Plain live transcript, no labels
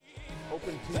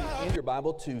In your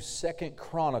Bible to 2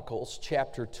 Chronicles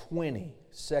chapter 20.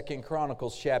 2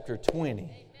 Chronicles chapter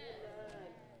 20.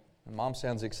 And Mom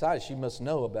sounds excited. She must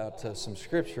know about some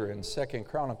scripture in 2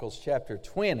 Chronicles chapter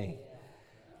 20.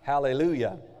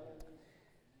 Hallelujah.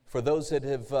 For those that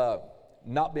have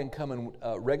not been coming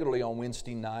regularly on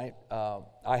Wednesday night,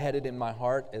 I had it in my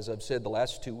heart, as I've said the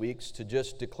last 2 weeks, to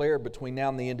just declare between now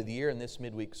and the end of the year in this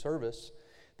midweek service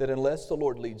that unless the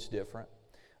Lord leads different,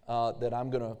 that I'm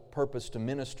going to purpose to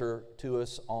minister to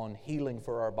us on healing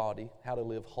for our body, how to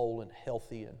live whole and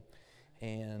healthy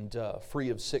and free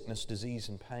of sickness, disease,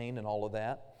 and pain, and all of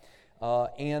that,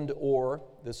 and or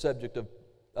the subject of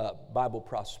Bible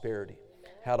prosperity,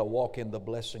 how to walk in the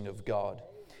blessing of God.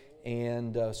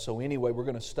 And so anyway, we're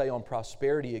going to stay on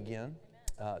prosperity again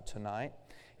tonight.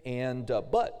 And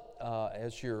but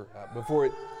as you're before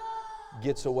it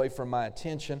gets away from my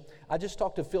attention, I just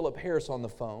talked to Philip Harris on the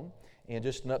phone. And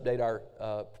just an update, our,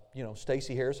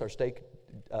 Stacy Harris, our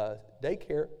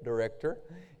daycare director,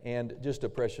 and just a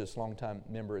precious longtime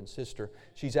member and sister.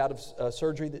 She's out of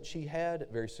surgery that she had,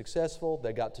 very successful.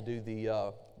 They got to do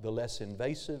the less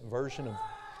invasive version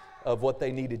of what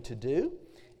they needed to do.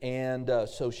 And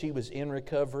so she was in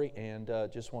recovery, and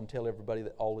just want to tell everybody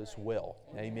that all is well.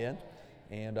 Amen.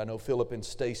 And I know Philip and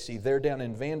Stacy, they're down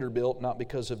in Vanderbilt, not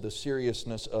because of the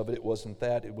seriousness of it. It wasn't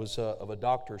that. It was of a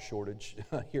doctor shortage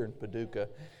here in Paducah.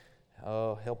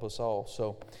 Help us all.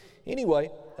 So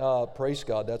anyway, praise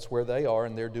God. That's where they are,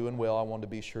 and they're doing well. I wanted to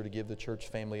be sure to give the church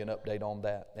family an update on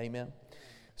that. Amen.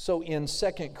 So in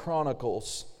 2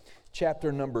 Chronicles,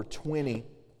 chapter number 20,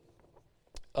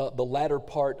 the latter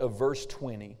part of verse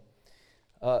 20,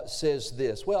 says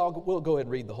this. Well, we'll go ahead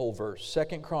and read the whole verse.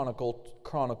 2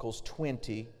 Chronicles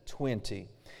 20:20.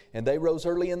 And they rose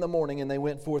early in the morning, and they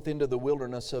went forth into the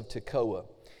wilderness of Tekoa.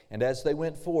 And as they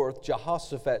went forth,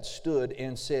 Jehoshaphat stood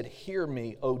and said, Hear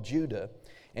me, O Judah,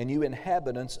 and you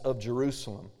inhabitants of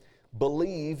Jerusalem.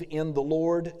 Believe in the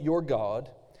Lord your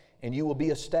God, and you will be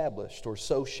established, or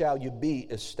so shall you be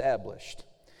established.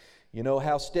 You know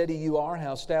how steady you are,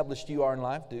 how established you are in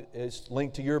life is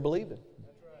linked to your believing.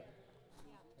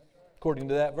 According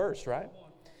to that verse, right?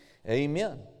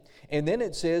 Amen. And then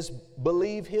it says,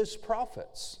 believe His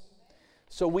prophets.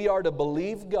 So we are to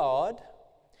believe God,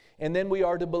 and then we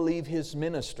are to believe His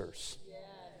ministers.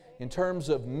 In terms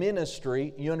of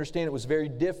ministry, you understand it was very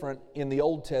different in the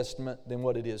Old Testament than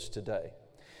what it is today.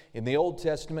 In the Old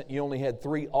Testament, you only had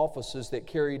 3 offices that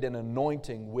carried an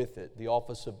anointing with it. The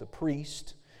office of the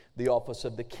priest, the office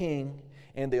of the king,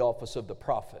 and the office of the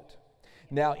prophet.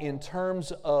 Now, in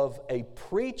terms of a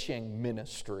preaching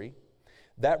ministry,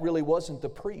 that really wasn't the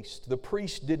priest. The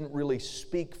priest didn't really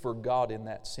speak for God in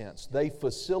that sense. They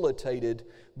facilitated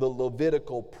the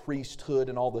Levitical priesthood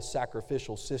and all the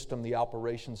sacrificial system, the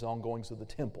operations and ongoings of the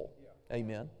temple.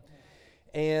 Amen.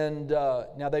 And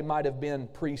now they might have been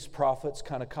priests, prophets,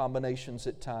 kind of combinations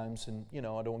at times. And, I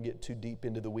don't want to get too deep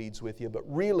into the weeds with you. But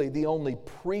really, the only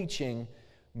preaching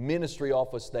ministry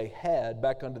office they had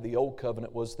back under the old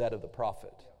covenant was that of the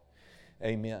prophet.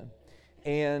 Amen.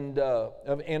 And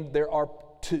there are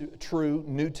true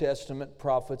New Testament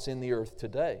prophets in the earth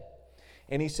today.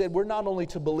 And he said we're not only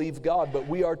to believe God, but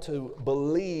we are to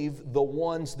believe the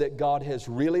ones that God has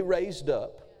really raised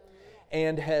up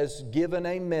and has given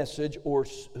a message or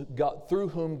through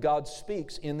whom God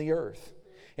speaks in the earth.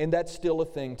 And that's still a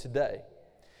thing today.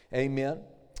 Amen.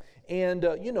 And,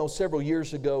 several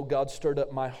years ago, God stirred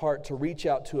up my heart to reach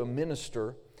out to a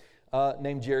minister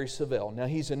named Jerry Savelle. Now,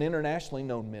 he's an internationally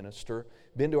known minister,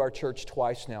 been to our church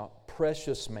twice now,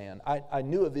 precious man. I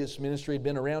knew of his ministry, had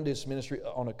been around his ministry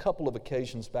on a couple of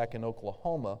occasions back in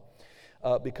Oklahoma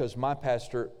because my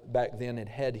pastor back then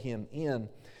had him in.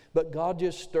 But God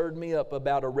just stirred me up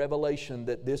about a revelation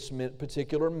that this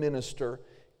particular minister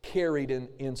carried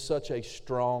in such a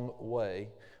strong way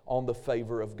on the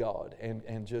favor of God,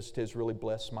 and just has really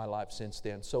blessed my life since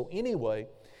then. So anyway,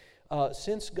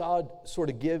 since God sort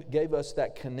of gave us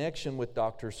that connection with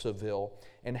Dr. Savelle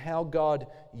and how God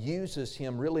uses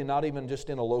him really not even just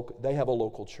in a local, they have a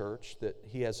local church that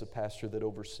he has a pastor that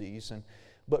oversees,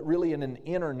 but really in an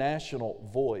international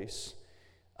voice,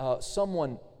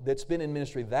 someone that's been in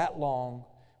ministry that long,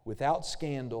 without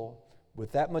scandal,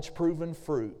 with that much proven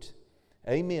fruit,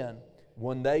 amen,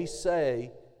 when they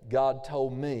say, God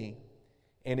told me,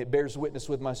 and it bears witness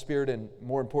with my spirit and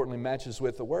more importantly matches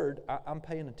with the Word, I'm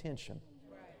paying attention.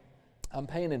 I'm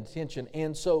paying attention.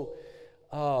 And so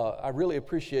I really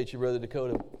appreciate you, Brother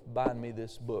Dakota, buying me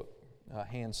this book,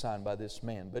 hand signed by this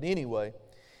man. But anyway,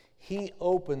 he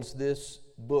opens this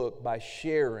book by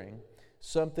sharing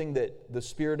something that the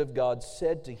Spirit of God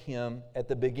said to him at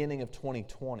the beginning of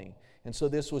 2020. And so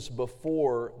this was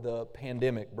before the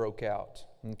pandemic broke out,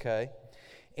 okay?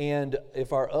 And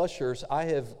if our ushers, I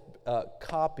have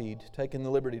taken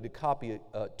the liberty to copy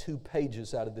 2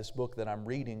 pages out of this book that I'm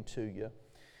reading to you,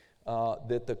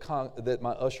 that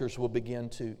my ushers will begin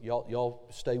to, y'all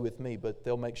stay with me, but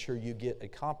they'll make sure you get a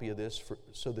copy of this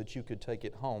so that you could take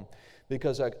it home,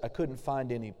 because I couldn't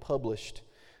find any published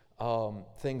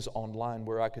things online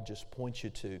where I could just point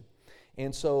you to.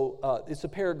 And so it's a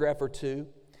paragraph or 2,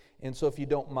 and so if you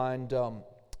don't mind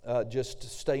just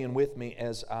staying with me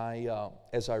as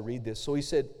I read this. So he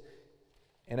said,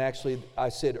 and actually I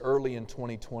said early in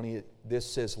 2020, this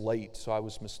says late, so I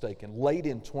was mistaken. Late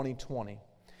in 2020,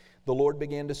 the Lord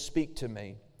began to speak to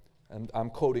me, and I'm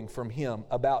quoting from Him,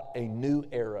 about a new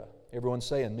era. Everyone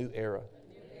say a new era.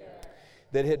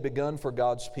 That had begun for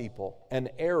God's people. An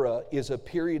era is a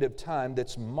period of time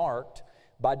that's marked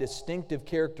by distinctive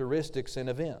characteristics and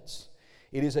events.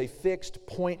 It is a fixed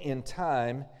point in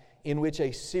time in which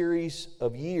a series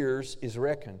of years is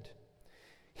reckoned.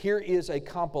 Here is a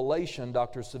compilation,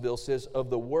 Dr. Seville says, of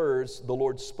the words the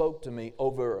Lord spoke to me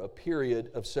over a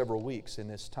period of several weeks in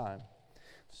this time.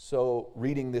 So,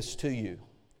 reading this to you.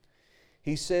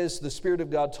 He says the Spirit of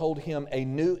God told him a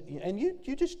new, and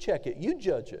you just check it, you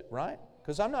judge it, right?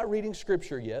 Because I'm not reading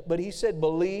Scripture yet, but he said,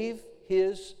 believe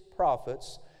His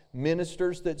prophets,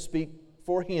 ministers that speak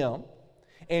for Him,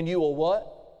 and you will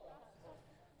what?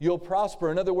 You'll prosper.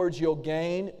 In other words, you'll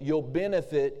gain, you'll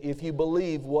benefit if you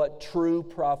believe what true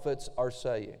prophets are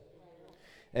saying.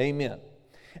 Amen.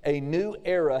 A new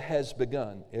era has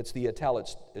begun. It's the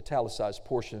italicized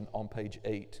portion on page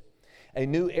 8. A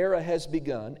new era has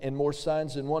begun, and more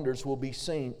signs and wonders will be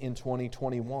seen in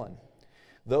 2021.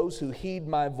 Those who heed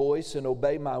my voice and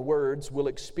obey my words will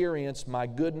experience my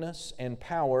goodness and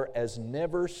power as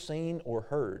never seen or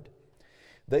heard.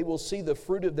 They will see the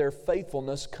fruit of their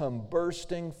faithfulness come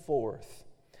bursting forth.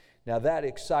 Now that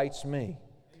excites me,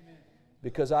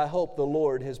 because I hope the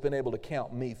Lord has been able to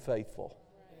count me faithful.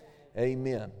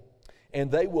 Amen. And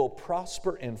they will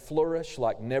prosper and flourish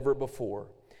like never before.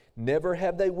 Never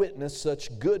have they witnessed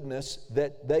such goodness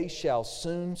that they shall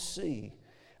soon see.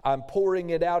 I'm pouring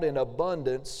it out in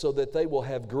abundance so that they will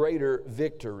have greater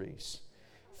victories.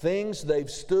 Things they've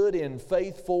stood in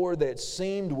faith for that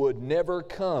seemed would never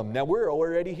come. Now we're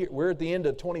already here. We're at the end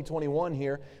of 2021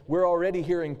 here. We're already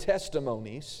hearing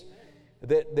testimonies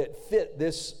that fit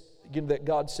this, that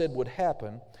God said would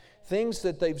happen. Things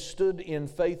that they've stood in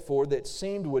faith for that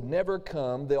seemed would never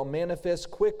come, they'll manifest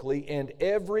quickly, and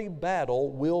every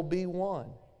battle will be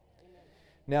won.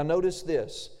 Now notice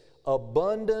this.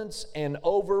 Abundance and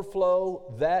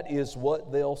overflow, that is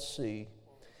what they'll see.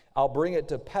 I'll bring it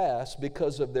to pass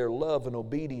because of their love and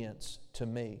obedience to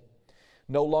me.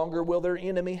 No longer will their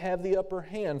enemy have the upper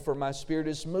hand, for my Spirit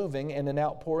is moving and an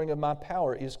outpouring of my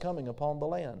power is coming upon the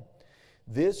land.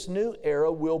 This new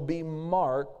era will be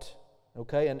marked,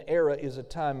 okay? An era is a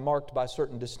time marked by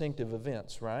certain distinctive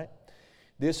events, right?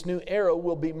 This new era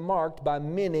will be marked by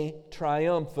many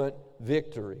triumphant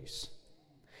victories.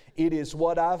 It is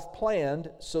what I've planned,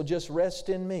 so just rest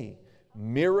in me.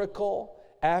 Miracle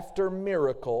after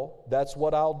miracle, that's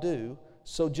what I'll do.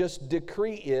 So just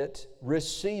decree it,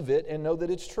 receive it, and know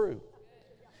that it's true.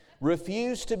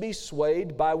 Refuse to be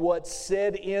swayed by what's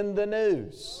said in the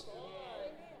news.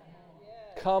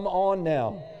 Come on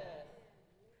now.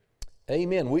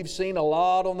 Amen. We've seen a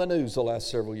lot on the news the last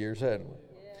several years, haven't we?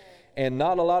 And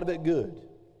not a lot of it good.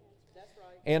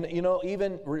 And you know,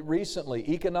 even recently,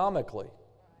 economically,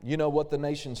 you know what the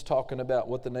nation's talking about,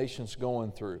 what the nation's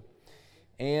going through.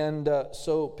 And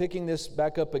so picking this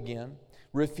back up again,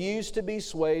 refuse to be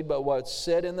swayed by what's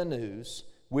said in the news.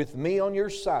 With me on your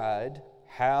side,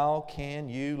 how can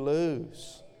you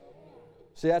lose?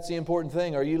 See, that's the important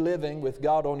thing. Are you living with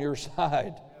God on your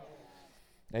side?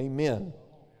 Amen.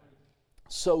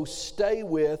 So stay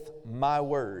with my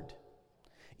word.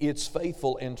 It's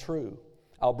faithful and true.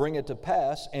 I'll bring it to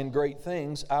pass, and great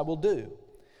things I will do.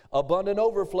 Abundant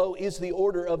overflow is the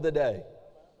order of the day.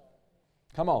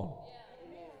 Come on.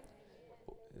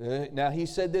 Now, he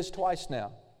said this twice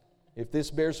now. If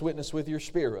this bears witness with your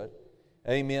spirit,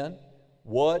 amen.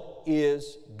 What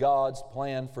is God's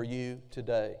plan for you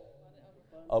today?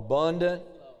 Abundant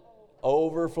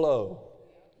overflow.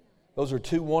 Those are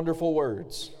two wonderful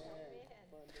words.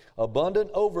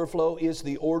 Abundant overflow is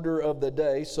the order of the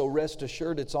day, so rest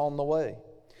assured it's on the way.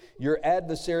 Your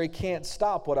adversary can't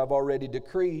stop what I've already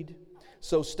decreed,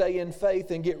 so stay in faith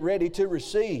and get ready to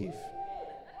receive.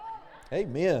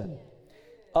 Amen.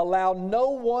 Allow no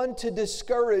one to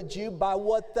discourage you by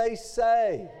what they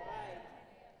say.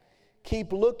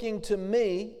 Keep looking to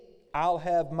me, I'll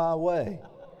have my way.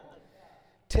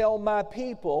 Tell my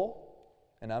people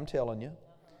and I'm telling you,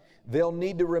 they'll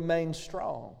need to remain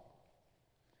strong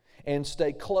and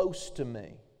stay close to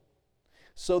me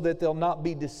so that they'll not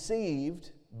be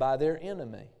deceived by their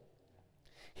enemy.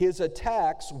 His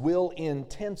attacks will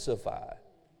intensify,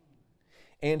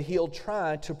 and he'll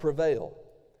try to prevail.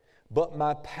 But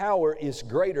my power is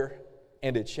greater,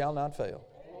 and it shall not fail.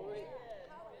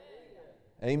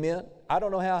 Amen. I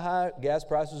don't know how high gas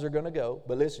prices are going to go,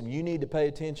 but listen, you need to pay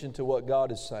attention to what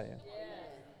God is saying.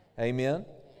 Amen.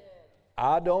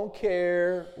 I don't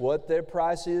care what their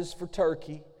price is for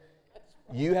turkey.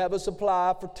 You have a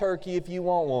supply for turkey if you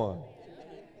want one.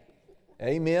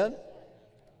 Amen.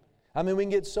 I mean, we can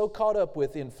get so caught up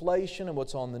with inflation and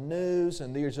what's on the news,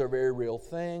 and these are very real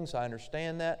things. I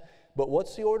understand that. But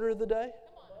what's the order of the day?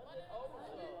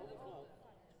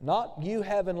 Not you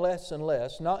having less and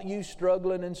less, not you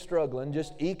struggling and struggling,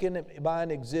 just eking it by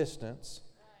an existence.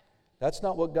 That's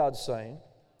not what God's saying.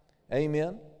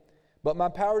 Amen. But my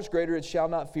power is greater, it shall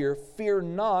not fear. Fear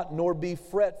not, nor be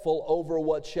fretful over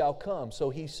what shall come. So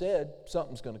he said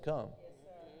something's going to come.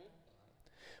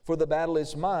 For the battle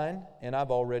is mine, and I've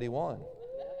already won.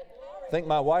 I think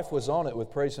my wife was on it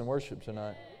with praise and worship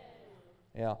tonight.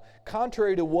 Yeah.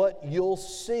 Contrary to what you'll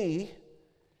see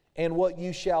and what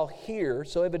you shall hear.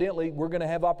 So evidently, we're going to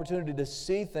have opportunity to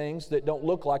see things that don't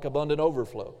look like abundant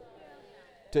overflow.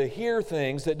 To hear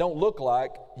things that don't look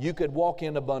like you could walk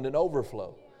in abundant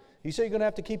overflow. You say you're going to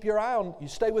have to keep your eye on, you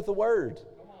stay with the Word.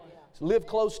 Live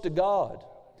close to God.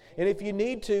 And if you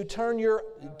need to, turn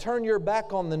your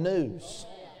back on the news.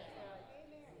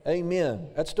 Amen.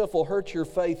 That stuff will hurt your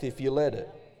faith if you let it.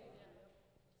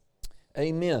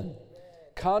 Amen.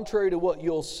 Contrary to what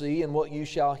you'll see and what you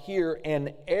shall hear,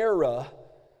 an era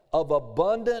of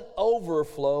abundant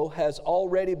overflow has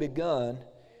already begun.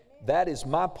 That is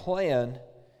my plan,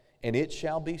 and it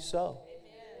shall be so.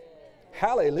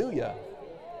 Hallelujah.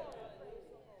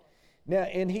 Now,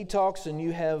 and he talks, and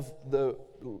you have the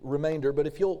remainder, but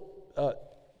if you'll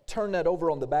turn that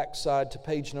over on the back side to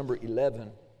page number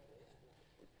 11.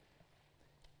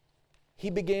 He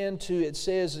began to, it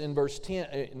says in verse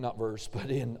 10, not verse,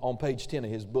 but on page 10 of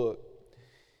his book,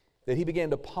 that he began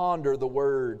to ponder the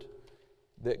word,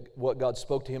 that what God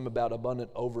spoke to him about abundant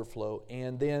overflow.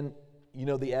 And then, you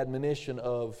know, the admonition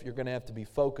of you're going to have to be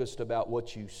focused about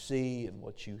what you see and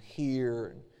what you hear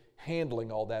and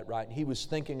handling all that right. And he was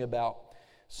thinking about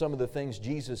some of the things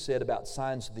Jesus said about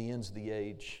signs of the ends of the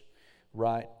age,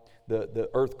 right? The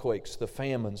earthquakes, the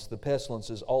famines, the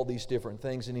pestilences, all these different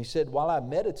things. And he said, while I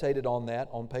meditated on that,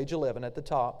 on page 11 at the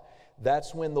top,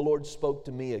 that's when the Lord spoke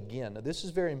to me again. Now, this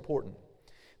is very important.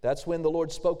 That's when the Lord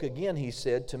spoke again, he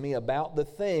said to me, about the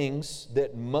things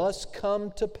that must come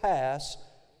to pass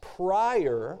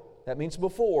prior, that means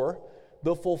before,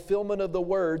 the fulfillment of the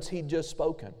words he'd just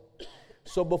spoken.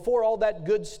 So before all that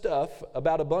good stuff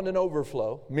about abundant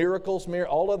overflow, miracles,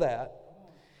 all of that,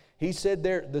 he said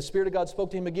the Spirit of God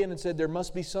spoke to him again and said there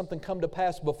must be something come to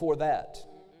pass before that.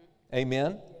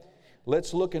 Amen?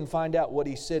 Let's look and find out what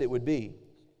he said it would be.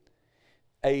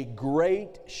 A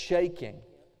great shaking.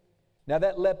 Now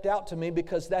that leapt out to me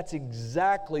because that's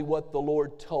exactly what the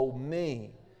Lord told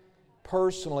me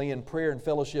personally in prayer and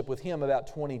fellowship with him about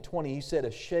 2020. He said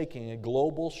a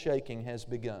global shaking has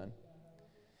begun.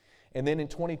 And then in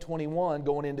 2021,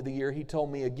 going into the year, he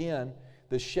told me again,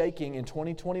 the shaking in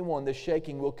 2021, the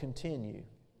shaking will continue.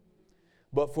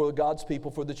 But for God's people,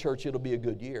 for the church, it'll be a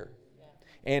good year.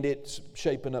 And it's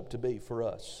shaping up to be for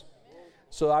us.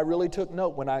 So I really took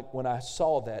note when I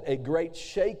saw that. A great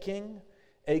shaking,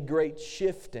 a great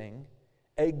shifting,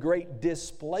 a great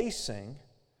displacing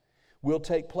will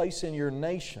take place in your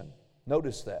nation.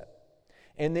 Notice that.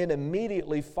 And then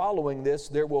immediately following this,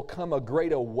 there will come a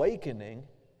great awakening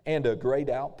and a great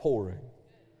outpouring.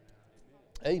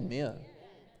 Amen.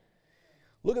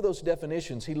 Look at those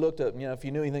definitions. He looked up, if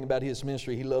you knew anything about his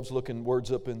ministry, he loves looking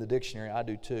words up in the dictionary. I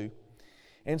do too.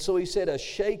 And so he said a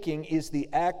shaking is the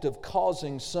act of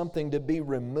causing something to be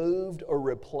removed or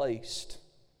replaced.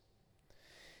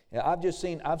 Now,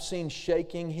 I've seen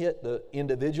shaking hit the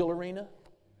individual arena.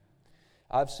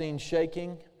 I've seen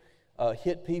shaking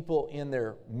hit people in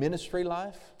their ministry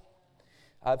life.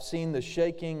 I've seen the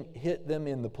shaking hit them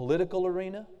in the political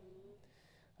arena,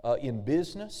 in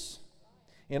business.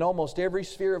 In almost every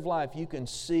sphere of life, you can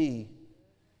see,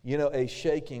 a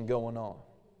shaking going on.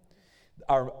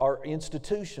 Our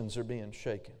institutions are being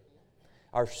shaken.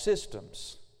 Our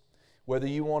systems, whether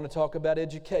you want to talk about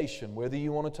education, whether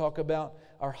you want to talk about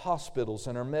our hospitals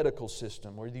and our medical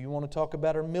system, whether you want to talk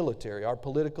about our military, our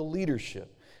political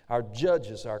leadership, our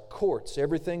judges, our courts,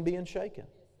 everything being shaken.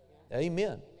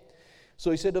 Amen. So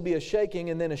he said there'll be a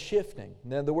shaking and then a shifting.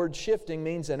 Now the word shifting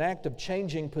means an act of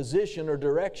changing position or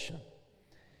direction.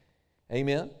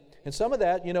 Amen? And some of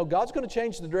that, God's going to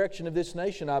change the direction of this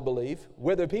nation, I believe,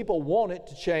 whether people want it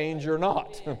to change or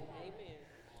not.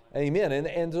 Amen.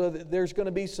 And so there's going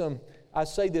to be some, I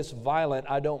say this violent,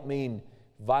 I don't mean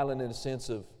violent in the sense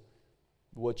of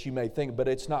what you may think, but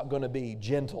it's not going to be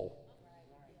gentle.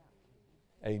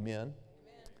 Amen.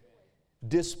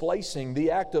 Displacing,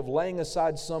 the act of laying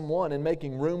aside someone and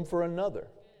making room for another.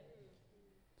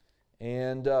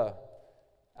 And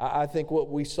I think what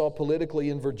we saw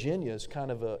politically in Virginia is kind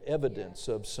of evidence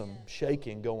of some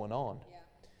shaking going on.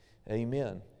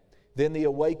 Amen. Then the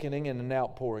awakening and an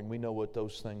outpouring. We know what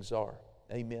those things are.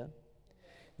 Amen.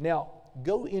 Now,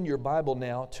 go in your Bible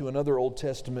now to another Old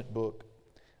Testament book,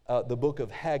 the book of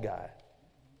Haggai.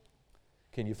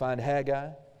 Can you find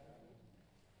Haggai?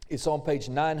 It's on page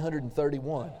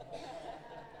 931.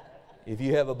 If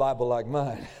you have a Bible like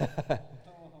mine.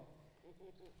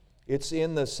 It's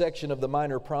in the section of the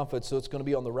minor prophets, so it's going to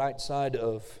be on the right side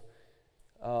of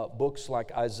books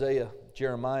like Isaiah,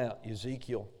 Jeremiah,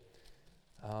 Ezekiel.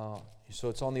 So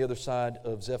it's on the other side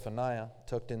of Zephaniah,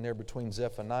 tucked in there between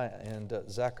Zephaniah and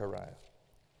Zechariah.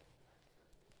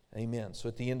 Amen. So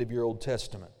at the end of your Old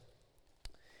Testament.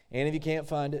 And if you can't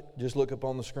find it, just look up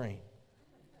on the screen.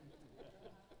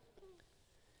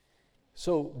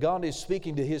 So God is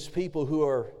speaking to His people who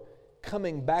are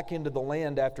coming back into the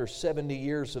land after 70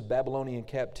 years of Babylonian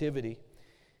captivity.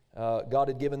 God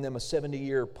had given them a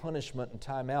 70-year punishment and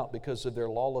time out because of their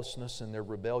lawlessness and their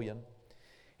rebellion.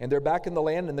 And they're back in the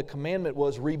land, and the commandment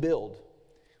was rebuild.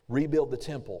 Rebuild the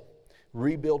temple.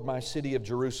 Rebuild my city of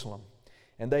Jerusalem.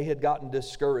 And they had gotten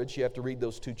discouraged. You have to read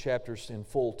those 2 chapters in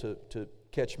full to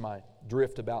catch my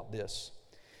drift about this.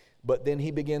 But then he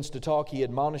begins to talk. He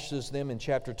admonishes them in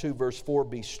chapter 2, verse 4,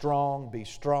 be strong,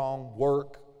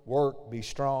 work, be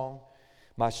strong.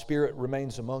 My spirit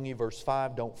remains among you, verse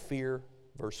 5, don't fear,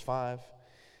 verse 5.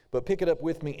 But pick it up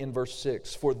with me in verse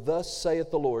 6. For thus saith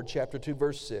the Lord, chapter 2,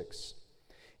 verse 6,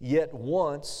 yet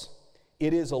once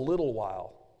it is a little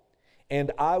while, and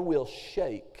I will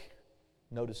shake,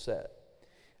 notice that,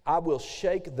 I will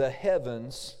shake the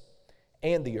heavens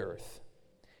and the earth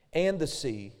and the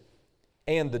sea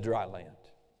and the dry land.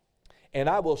 And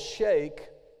I will shake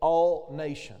all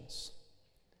nations.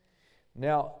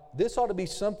 Now, this ought to be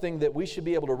something that we should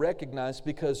be able to recognize,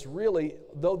 because really,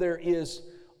 though there is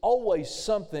always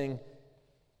something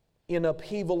in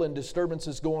upheaval and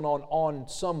disturbances going on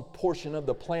some portion of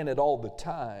the planet all the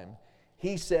time,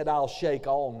 He said, I'll shake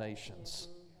all nations.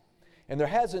 And there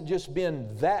hasn't just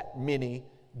been that many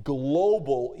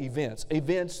global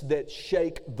events that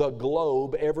shake the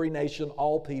globe, every nation,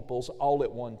 all peoples, all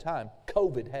at one time.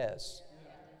 COVID has.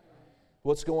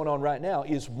 What's going on right now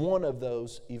is one of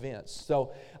those events.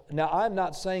 So now I'm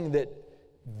not saying that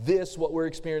what we're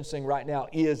experiencing right now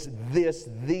is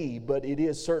but it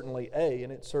is certainly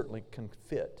and it certainly can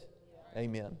fit.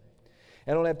 Amen.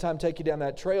 I don't have time to take you down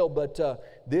that trail, but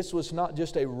this was not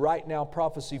just a right now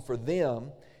prophecy for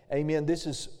them. Amen. This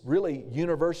is really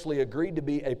universally agreed to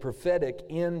be a prophetic,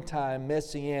 end-time,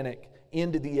 messianic,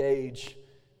 end-of-the-age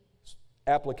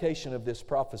application of this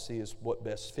prophecy is what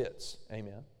best fits.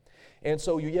 Amen. And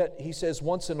so yet he says,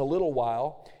 once in a little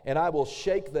while, and I will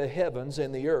shake the heavens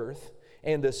and the earth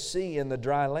and the sea and the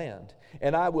dry land,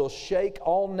 and I will shake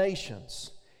all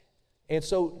nations. And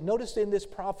so notice in this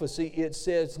prophecy it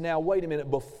says, now wait a minute,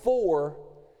 before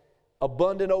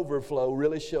abundant overflow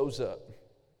really shows up.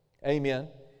 Amen.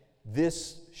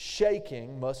 This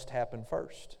shaking must happen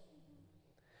first.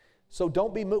 So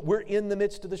don't be moved. We're in the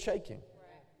midst of the shaking.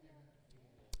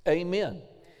 Amen.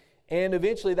 And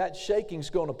eventually that shaking's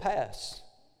going to pass.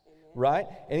 Right?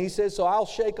 And he says, so I'll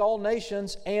shake all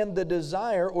nations, and the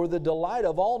desire or the delight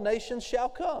of all nations shall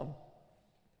come.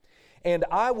 And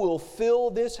I will fill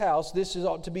this house. This is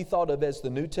ought to be thought of as the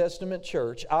New Testament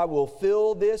church. I will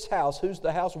fill this house. Who's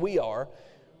the house? We are.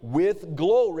 With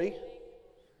glory,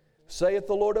 saith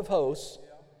the Lord of hosts.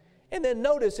 And then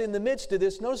notice in the midst of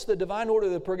this, notice the divine order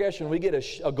of the progression. We get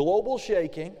a global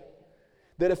shaking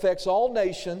that affects all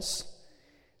nations.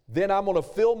 Then I'm going to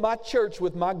fill my church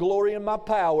with my glory and my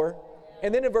power.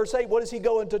 And then in verse 8, what is he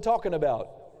going to talking about?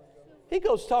 He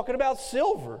goes talking about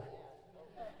silver.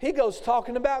 He goes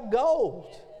talking about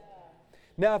gold.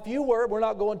 Now, if you we're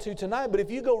not going to tonight, but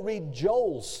if you go read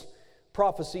Joel's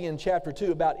prophecy in chapter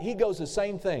 2 he goes the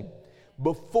same thing.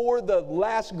 Before the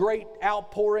last great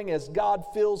outpouring, as God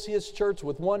fills His church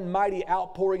with one mighty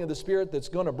outpouring of the Spirit that's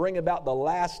going to bring about the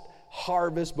last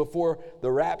harvest, before the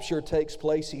rapture takes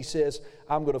place, He says,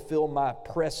 I'm going to fill my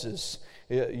presses.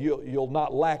 You'll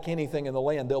not lack anything in the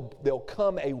land. There'll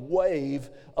come a wave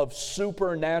of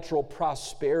supernatural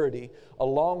prosperity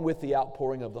along with the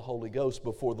outpouring of the Holy Ghost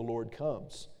before the Lord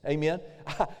comes. Amen?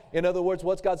 In other words,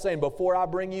 what's God saying? Before I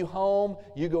bring you home,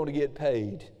 you're going to get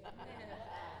paid.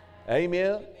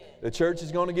 Amen? The church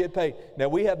is going to get paid. Now,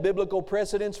 we have biblical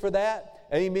precedents for that.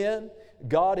 Amen?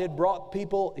 God had brought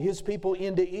His people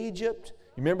into Egypt.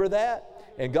 You remember that?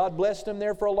 And God blessed them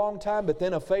there for a long time, but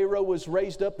then a Pharaoh was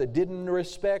raised up that didn't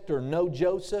respect or know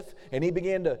Joseph, and he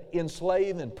began to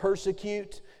enslave and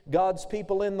persecute God's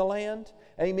people in the land.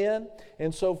 Amen?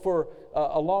 And so for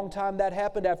a long time that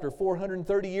happened. After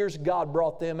 430 years, God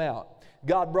brought them out.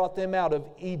 God brought them out of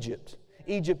Egypt.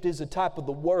 Egypt is a type of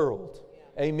the world.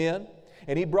 Amen?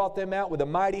 And He brought them out with a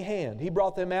mighty hand. He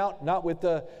brought them out not with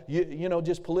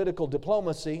just political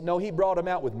diplomacy. No, He brought them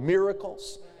out with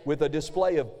miracles, with a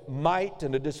display of might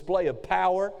and a display of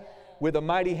power, with a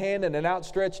mighty hand and an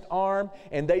outstretched arm.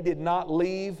 And they did not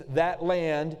leave that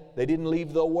land, they didn't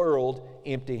leave the world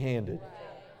empty-handed.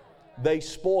 They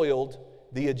spoiled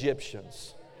the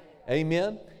Egyptians.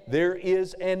 Amen? There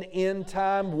is an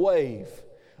end-time wave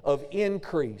of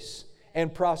increase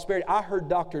and prosperity. I heard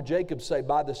Dr. Jacob say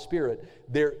by the Spirit,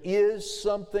 there is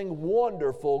something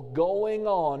wonderful going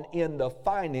on in the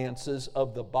finances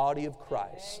of the body of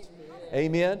Christ.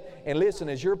 Amen. And listen,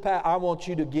 as your pastor, I want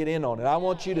you to get in on it. I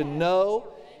want you to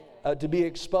know, to be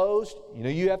exposed. You know,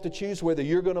 you have to choose whether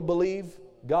you're going to believe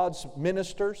God's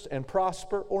ministers and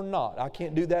prosper or not. I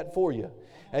can't do that for you.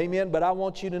 Amen. But I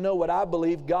want you to know what I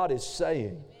believe God is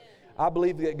saying. I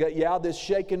believe that, this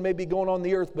shaking may be going on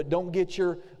the earth, but don't get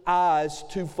your eyes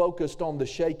too focused on the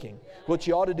shaking. What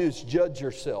you ought to do is judge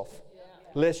yourself,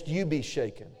 lest you be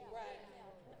shaken.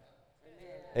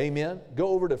 Amen. Go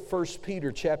over to 1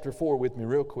 Peter chapter 4 with me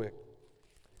real quick.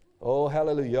 Oh,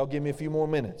 hallelujah. Y'all give me a few more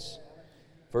minutes.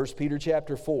 1 Peter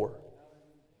chapter 4.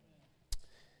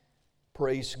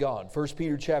 Praise God. 1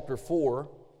 Peter chapter 4.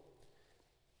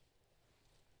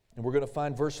 And we're going to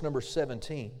find verse number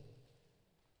 17.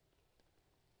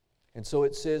 And so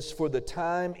it says, for the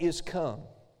time is come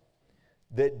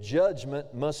that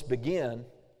judgment must begin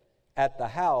at the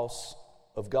house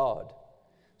of God.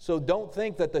 So don't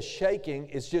think that the shaking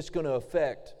is just going to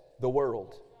affect the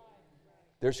world.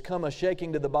 There's come a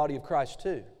shaking to the body of Christ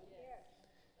too.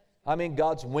 I mean,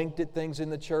 God's winked at things in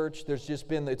the church. It's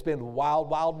been wild,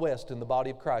 wild west in the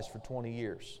body of Christ for 20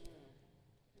 years.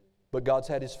 But God's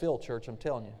had His fill, church, I'm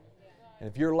telling you. And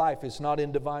if your life is not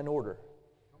in divine order,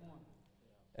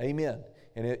 amen.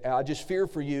 And I just fear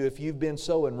for you if you've been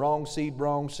sowing wrong seed,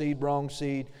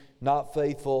 not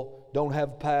faithful, don't have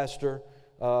a pastor,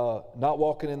 not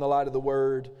walking in the light of the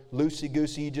Word,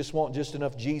 loosey-goosey, you just want just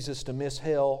enough Jesus to miss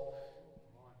hell.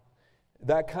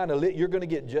 That kind of you're going to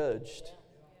get judged.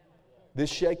 This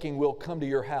shaking will come to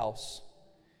your house.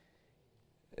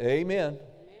 Amen.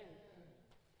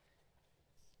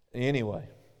 Anyway,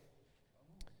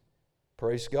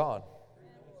 praise God.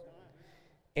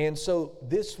 And so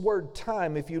this word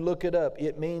time, if you look it up,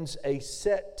 it means a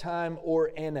set time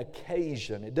or an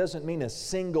occasion. It doesn't mean a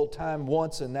single time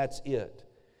once and that's it.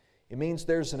 It means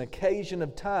there's an occasion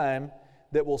of time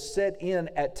that will set in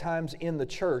at times in the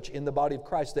church, in the body of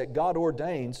Christ, that God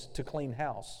ordains to clean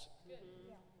house.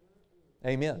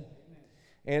 Amen.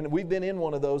 And we've been in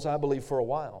one of those, I believe, for a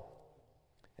while.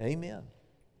 Amen.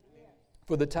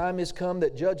 For the time is come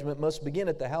that judgment must begin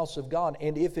at the house of God.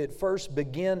 And if it first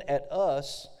begin at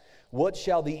us, what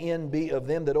shall the end be of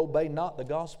them that obey not the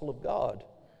gospel of God?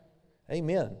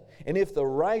 Amen. And if the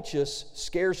righteous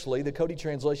scarcely, the Cody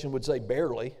translation would say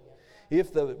barely,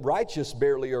 if the righteous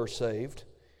barely are saved,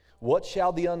 what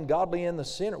shall the ungodly and the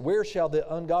sinner, where shall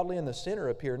the ungodly and the sinner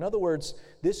appear? In other words,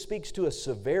 this speaks to a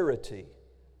severity.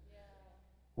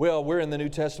 Well, we're in the New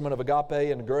Testament of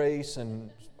agape and grace and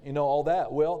all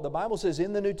that. Well, the Bible says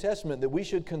in the New Testament that we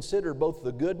should consider both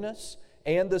the goodness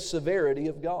and the severity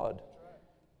of God.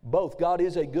 Both. God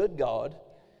is a good God,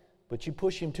 but you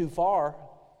push Him too far,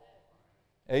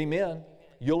 amen,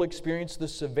 you'll experience the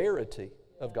severity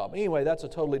of God. Anyway, that's a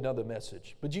totally another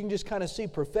message. But you can just kind of see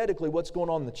prophetically what's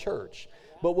going on in the church.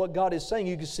 But what God is saying,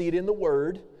 you can see it in the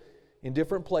Word, in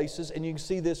different places, and you can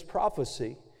see this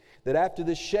prophecy that after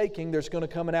this shaking, there's going to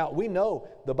come an out. We know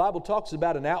the Bible talks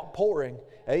about an outpouring,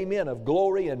 amen, of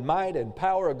glory and might and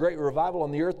power, a great revival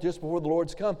on the earth just before the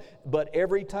Lord's come. But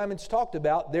every time it's talked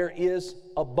about, there is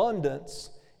abundance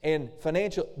and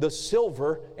financial. The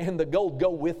silver and the gold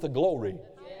go with the glory.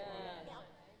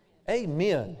 Yeah.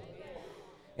 Amen.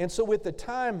 And so with the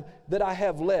time that I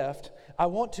have left, I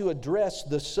want to address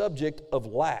the subject of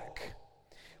lack.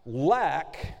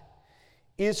 Lack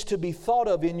is to be thought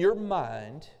of in your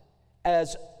mind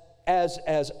as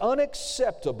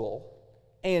unacceptable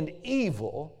and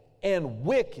evil and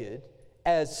wicked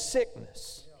as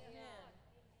sickness.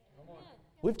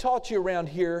 We've taught you around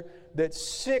here that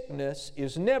sickness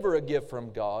is never a gift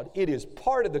from God. It is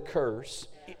part of the curse.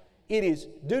 It is,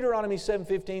 Deuteronomy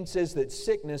 7:15 says that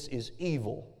sickness is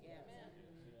evil.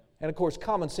 And of course,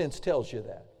 common sense tells you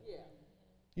that.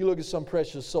 You look at some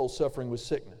precious soul suffering with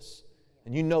sickness,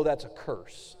 and you know that's a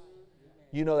curse.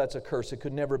 You know that's a curse. It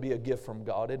could never be a gift from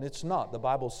God, and it's not. The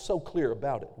Bible's so clear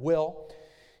about it. Well,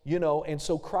 you know, and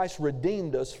so Christ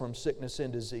redeemed us from sickness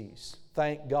and disease.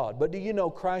 Thank God. But do you know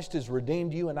Christ has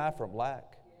redeemed you and I from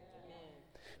lack?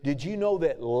 Did you know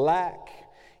that lack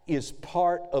is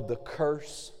part of the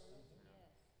curse?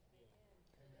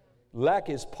 Lack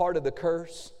is part of the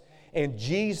curse. And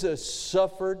Jesus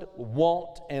suffered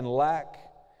want and lack.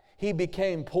 He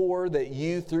became poor that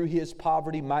you through His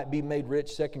poverty might be made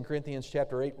rich. 2 Corinthians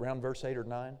chapter 8, around verse 8 or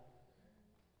 9.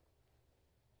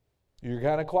 You're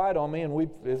kind of quiet on me, and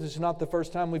this is not the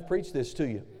first time we've preached this to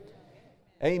you.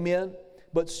 Amen.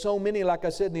 But so many, like I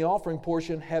said in the offering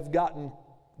portion,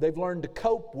 they've learned to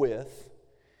cope with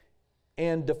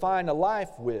and define a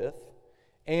life with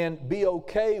and be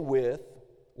okay with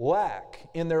lack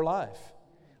in their life.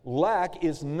 Lack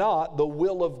is not the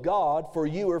will of God for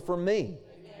you or for me.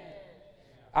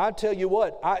 I tell you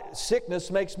what,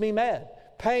 sickness makes me mad.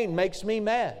 Pain makes me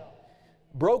mad.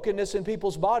 Brokenness in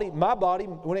people's body, my body,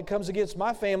 when it comes against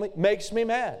my family, makes me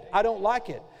mad. I don't like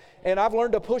it. And I've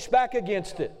learned to push back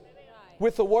against it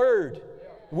with the Word,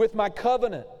 with my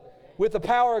covenant, with the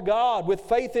power of God, with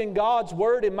faith in God's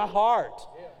Word in my heart.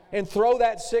 And throw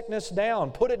that sickness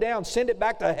down, put it down, send it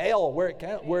back to hell where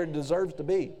it deserves to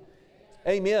be.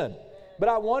 Amen. But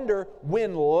I wonder,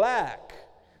 when lack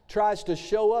tries to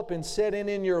show up and set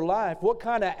in your life, what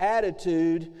kind of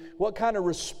attitude, what kind of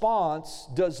response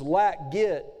does lack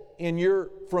get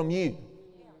from you?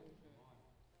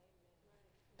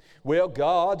 Well,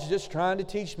 God's just trying to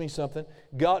teach me something.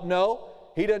 God, no,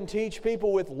 He doesn't teach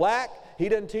people with lack. He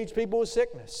doesn't teach people with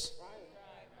sickness.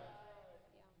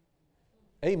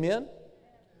 Amen.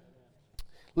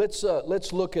 Let's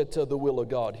look at the will of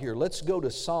God here. Let's go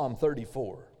to Psalm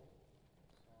 34. Did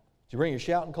you bring your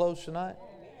shouting clothes tonight?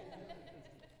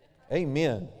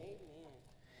 Amen.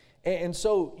 And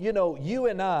so, you know, you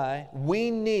and I,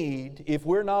 we need, if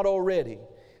we're not already,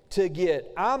 to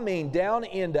get, down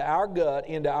into our gut,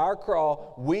 into our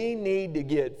craw, we need to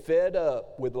get fed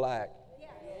up with lack.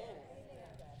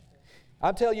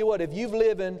 I'll tell you what, if you've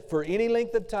lived for any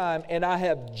length of time and I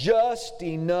have just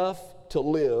enough to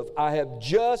live, I have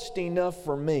just enough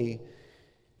for me,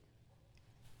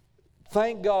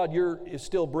 thank God you're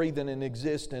still breathing and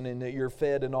existing and that you're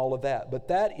fed and all of that. But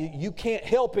that, you can't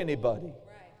help anybody.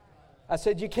 I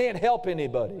said you can't help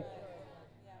anybody.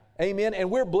 Amen. And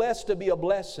we're blessed to be a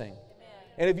blessing.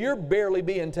 And if you're barely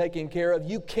being taken care of,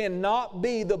 you cannot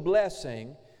be the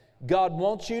blessing God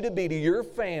wants you to be to your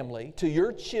family, to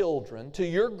your children, to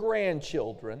your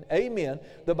grandchildren. Amen.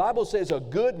 The Bible says a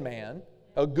good man,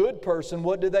 a good person,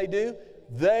 what do?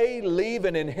 They leave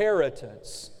an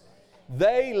inheritance.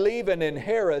 They leave an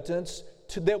inheritance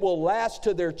that will last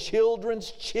to their children's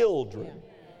children.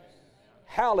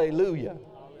 Hallelujah.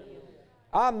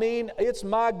 It's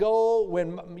my goal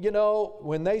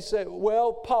when they say,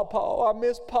 well, Pawpaw, I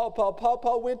miss Pawpaw.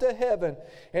 Pawpaw went to heaven.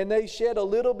 And they shed a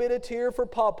little bit of tear for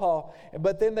Pawpaw.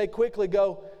 But then they quickly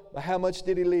go, how much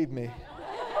did he leave me?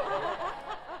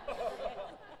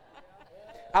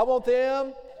 I want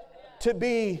them to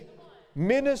be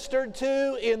ministered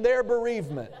to in their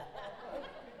bereavement.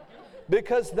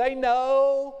 Because they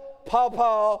know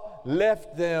Pawpaw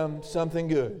left them something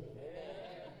good.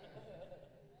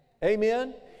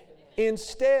 Amen?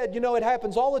 Instead, it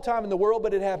happens all the time in the world,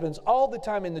 but it happens all the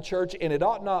time in the church, and it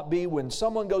ought not be. When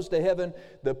someone goes to heaven,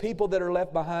 the people that are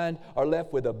left behind are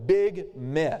left with a big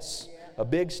mess. A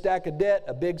big stack of debt,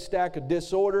 a big stack of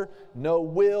disorder, no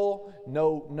will,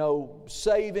 no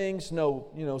savings,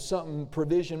 something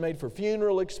provision made for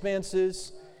funeral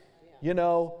expenses,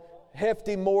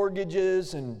 hefty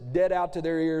mortgages and debt out to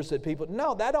their ears that people,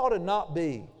 no, that ought to not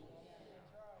be.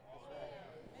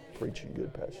 Preaching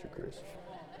good, Pastor Chris.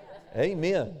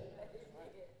 Amen.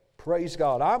 Praise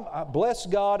God. I bless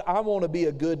God. I want to be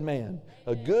a good man.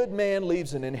 A good man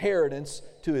leaves an inheritance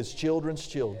to his children's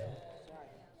children.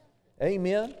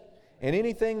 Amen. And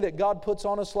anything that God puts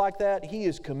on us like that, He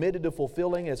is committed to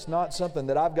fulfilling. It's not something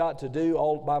that I've got to do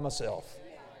all by myself.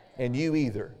 And you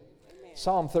either.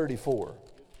 Psalm 34.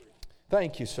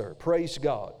 Thank you, sir. Praise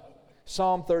God.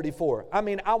 Psalm 34. I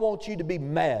mean, I want you to be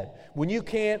mad. When you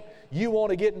can't, you want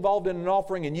to get involved in an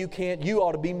offering and you can't, you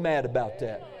ought to be mad about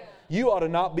that. You ought to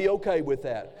not be okay with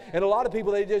that. And a lot of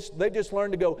people, they just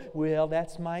learn to go, well,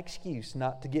 that's my excuse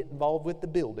not to get involved with the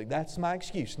building. That's my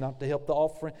excuse not to help the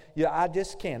offering. Yeah, I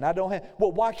just can't. I don't have.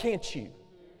 Well, why can't you?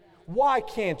 Why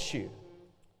can't you?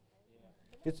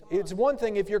 It's one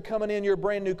thing if you're coming in, you're a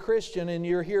brand new Christian and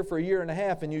you're here for a year and a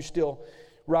half and you still,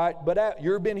 right? But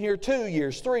you've been here 2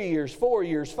 years, 3 years, 4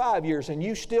 years, 5 years, and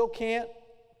you still can't.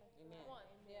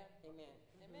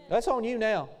 That's on you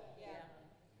now.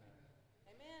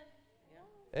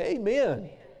 Amen.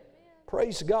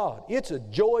 Praise God. It's a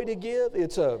joy to give.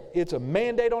 It's a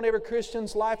mandate on every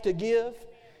Christian's life to give.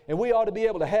 And we ought to be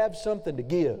able to have something to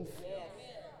give.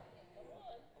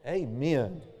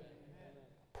 Amen.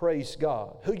 Praise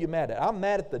God. Who you mad at? I'm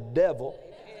mad at the devil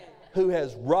who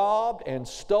has robbed and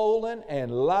stolen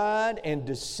and lied and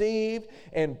deceived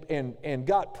and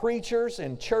got preachers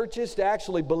and churches to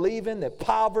actually believing that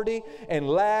poverty and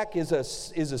lack is a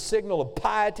signal of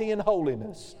piety and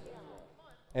holiness.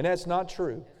 And that's not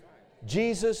true.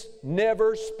 Jesus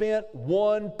never spent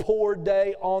one poor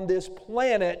day on this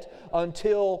planet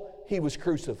until He was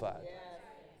crucified.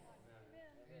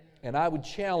 And I would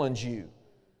challenge you,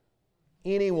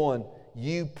 anyone,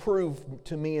 you prove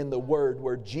to me in the Word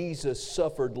where Jesus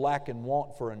suffered lack and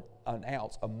want for an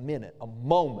ounce, a minute, a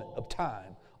moment of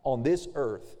time on this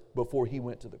earth before He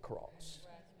went to the cross.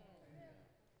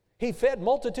 He fed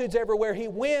multitudes everywhere He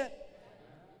went.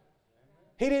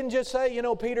 He didn't just say,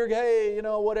 Peter, hey,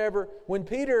 whatever. When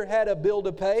Peter had a bill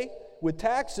to pay with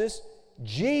taxes,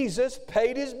 Jesus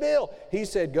paid his bill. He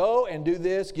said, go and do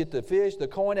this, get the fish, the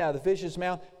coin out of the fish's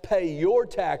mouth, pay your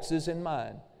taxes and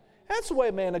mine. That's the way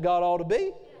a man of God ought to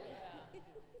be.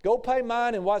 Go pay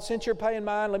mine, and since you're paying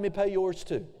mine, let me pay yours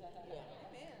too.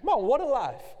 Come on, what a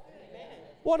life.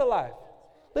 What a life.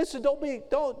 Listen, don't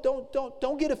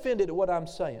get offended at what I'm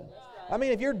saying. I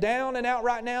mean, if you're down and out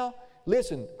right now,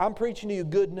 listen, I'm preaching to you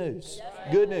good news.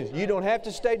 Good news. You don't have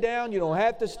to stay down. You don't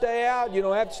have to stay out. You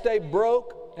don't have to stay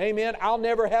broke. Amen. I'll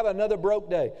never have another broke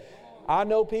day. I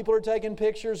know people are taking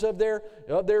pictures of their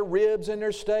ribs and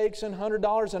their steaks and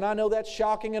 $100, and I know that's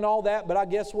shocking and all that, but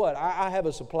guess what? I have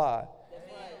a supply.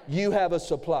 You have a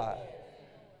supply.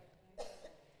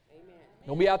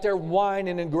 Don't be out there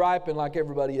whining and griping like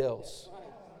everybody else.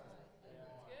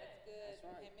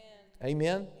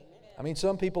 Amen. I mean,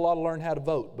 some people ought to learn how to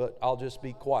vote, but I'll just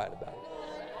be quiet about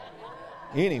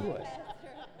it. Anyway.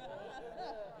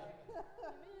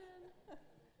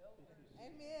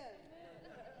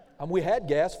 We had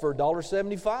gas for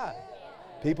 $1.75.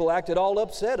 People acted all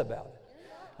upset about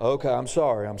it. Okay, I'm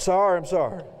sorry.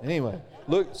 Anyway,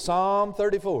 look, Psalm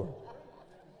 34.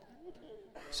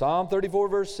 Psalm 34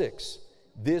 verse 6.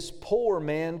 This poor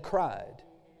man cried,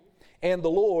 and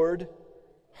the Lord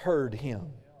heard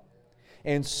him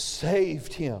and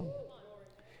saved him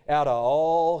out of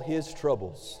all his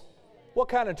troubles. What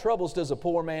kind of troubles does a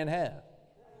poor man have?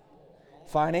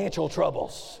 Financial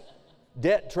troubles,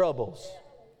 debt troubles.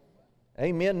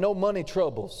 Amen. No money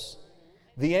troubles.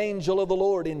 The angel of the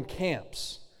Lord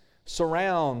encamps,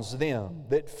 surrounds them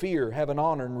that fear, have an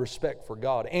honor and respect for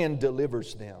God, and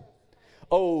delivers them.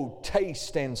 Oh,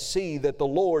 taste and see that the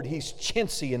Lord, He's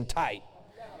chintzy and tight.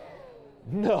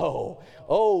 No.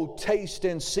 Oh, taste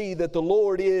and see that the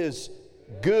Lord is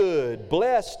good.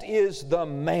 Blessed is the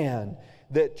man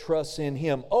that trusts in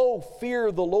Him. Oh,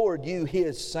 fear the Lord, you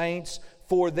His saints,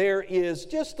 for there is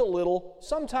just a little,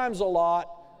 sometimes a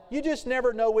lot. You just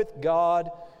never know with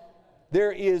God.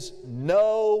 There is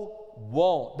no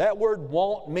want. That word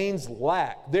want means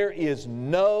lack. There is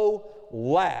no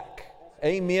lack.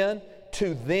 Amen.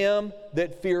 To them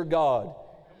that fear God.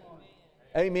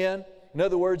 Amen. In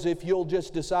other words, if you'll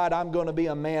just decide, I'm going to be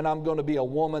a man, I'm going to be a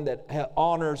woman that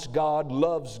honors God,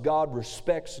 loves God,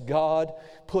 respects God,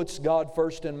 puts God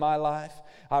first in my life.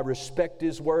 I respect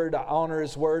His Word, I honor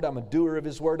His Word, I'm a doer of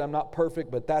His Word. I'm not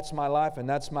perfect, but that's my life and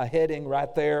that's my heading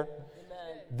right there.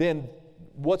 Amen. Then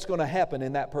what's going to happen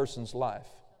in that person's life?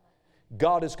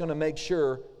 God is going to make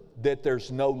sure that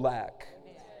there's no lack.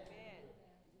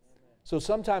 So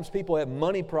sometimes people have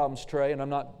money problems, Trey, and I'm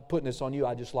not putting this on you.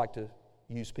 I just like to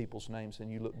use people's names,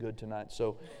 and you look good tonight.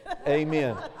 So,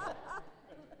 amen.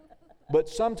 But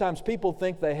sometimes people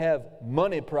think they have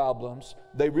money problems.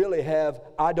 They really have,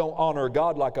 I don't honor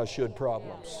God like I should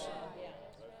problems.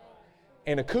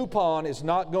 And a coupon is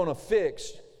not going to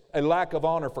fix a lack of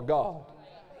honor for God.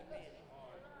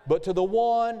 But to the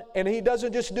one, and He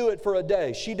doesn't just do it for a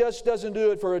day. She just doesn't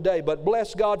do it for a day. But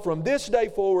bless God, from this day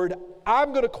forward,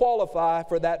 I'm going to qualify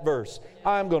for that verse.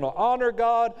 I'm going to honor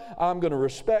God. I'm going to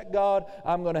respect God.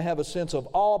 I'm going to have a sense of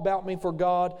awe about me for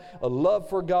God, a love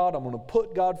for God. I'm going to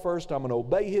put God first. I'm going to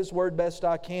obey His word best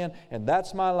I can. And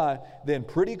that's my life. Then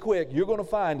pretty quick, you're going to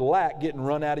find lack getting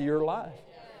run out of your life.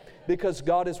 Because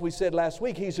God, as we said last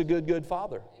week, He's a good, good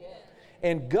Father.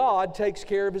 And God takes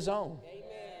care of His own.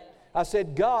 I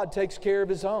said, God takes care of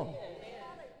His own.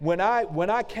 When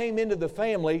I came into the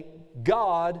family,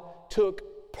 God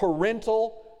took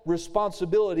parental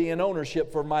responsibility and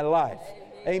ownership for my life.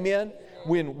 Amen.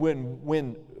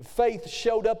 When Faith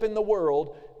showed up in the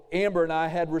world, Amber and I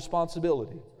had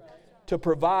responsibility to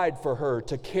provide for her,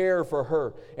 to care for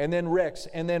her. And then Rex,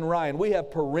 and then Ryan. We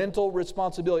have parental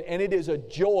responsibility, and it is a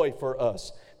joy for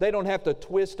us. They don't have to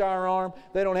twist our arm.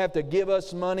 They don't have to give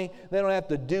us money. They don't have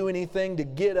to do anything to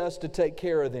get us to take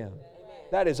care of them.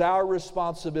 That is our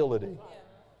responsibility.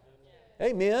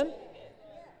 Amen.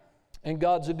 And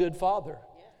God's a good Father.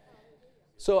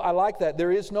 So I like that.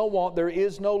 There is no want, there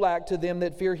is no lack to them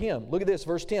that fear Him. Look at this,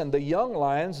 verse 10. The young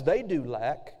lions, they do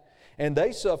lack, and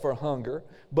they suffer hunger,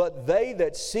 but they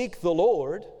that seek the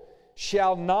Lord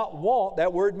shall not want.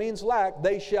 That word means lack.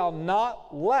 They shall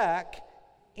not lack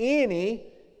any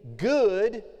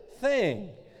good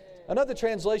thing. Another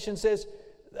translation says,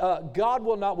 God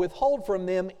will not withhold from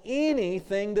them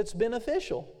anything that's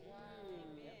beneficial.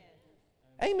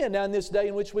 Amen. Now in this day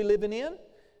in which we live in,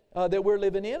 that we're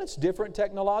living in, it's different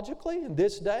technologically in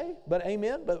this day, but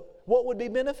amen. But what would be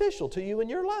beneficial to you in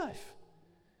your life?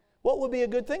 What would be a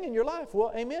good thing in your life?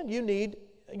 Well, amen. You need,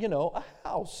 a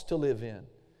house to live in.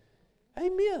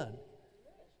 Amen.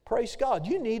 Praise God.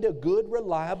 You need a good,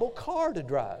 reliable car to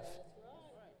drive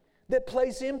that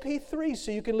plays MP3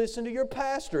 so you can listen to your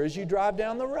pastor as you drive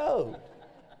down the road.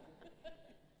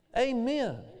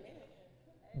 Amen.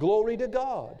 Glory to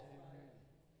God.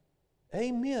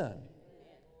 Amen.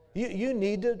 You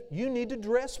need to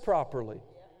dress properly.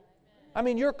 I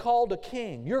mean, you're called a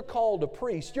king. You're called a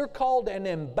priest. You're called an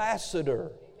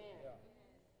ambassador.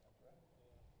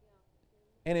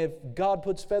 And if God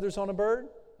puts feathers on a bird,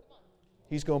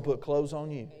 He's going to put clothes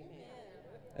on you.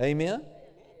 Amen.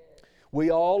 We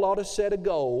all ought to set a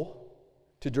goal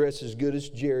to dress as good as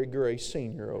Jerry Gray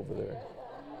Sr. over there.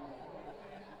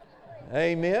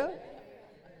 Amen.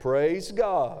 Praise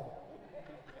God.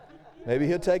 Maybe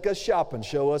He'll take us shopping,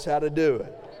 show us how to do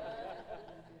it.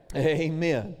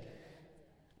 Amen.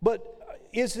 But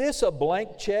is this a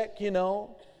blank check,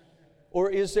 or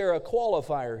is there a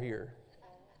qualifier here?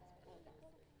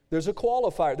 There's a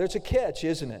qualifier. There's a catch,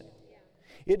 isn't it?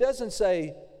 It doesn't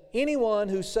say anyone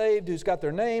who's saved, who's got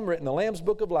their name written in the Lamb's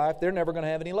Book of Life, they're never going to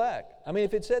have any lack. I mean,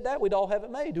 if it said that, we'd all have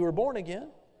it made who are born again.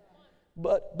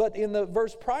 But in the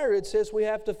verse prior, it says we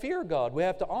have to fear God. We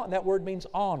have to honor. That word means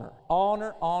honor.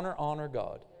 Honor, honor, honor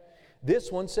God.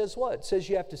 This one says what? It says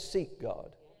you have to seek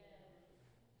God.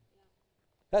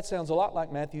 That sounds a lot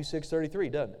like Matthew 6:33,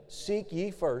 doesn't it? Seek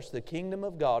ye first the kingdom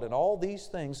of God, and all these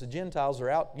things the Gentiles are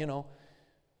out,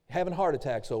 having heart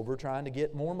attacks over trying to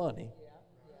get more money.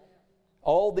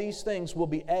 All these things will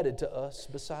be added to us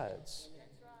besides.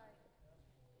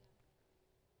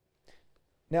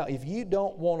 Now, if you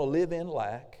don't want to live in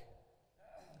lack,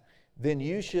 then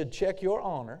you should check your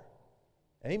honor.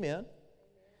 Amen.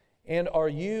 And are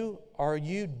you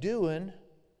doing,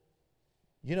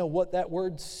 what that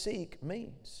word seek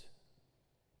means?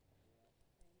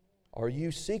 Are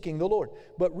you seeking the Lord?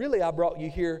 But really, I brought you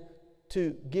here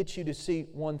to get you to see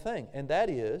one thing, and that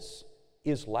is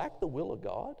lack the will of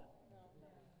God?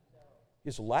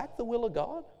 Is lack the will of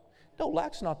God? No,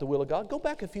 lack's not the will of God. Go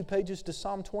back a few pages to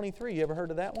Psalm 23. You ever heard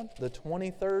of that one? The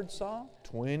 23rd Psalm?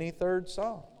 23rd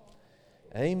Psalm.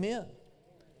 Amen.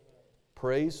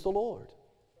 Praise the Lord.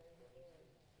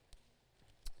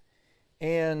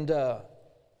 And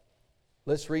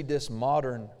let's read this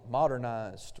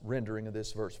modernized rendering of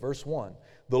this verse. Verse 1.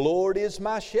 The Lord is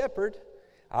my shepherd.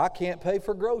 I can't pay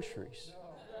for groceries.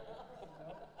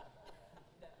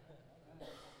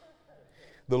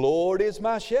 The Lord is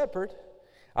my shepherd.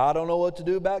 I don't know what to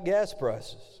do about gas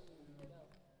prices.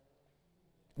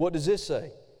 What does this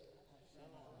say?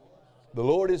 The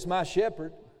Lord is my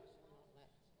shepherd.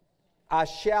 I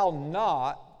shall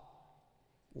not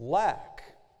lack.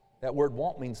 That word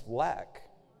want means lack.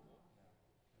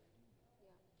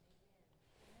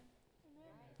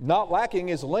 Not lacking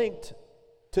is linked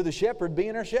to the shepherd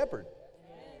being our shepherd.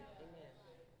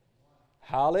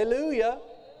 Hallelujah.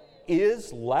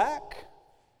 Is lack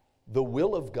the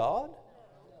will of God?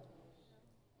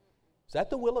 Is that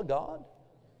the will of God?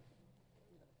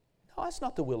 No, that's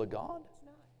not the will of God.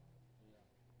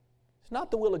 It's not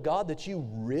the will of God that you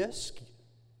risk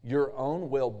your own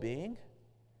well-being.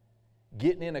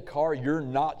 Getting in a car you're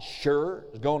not sure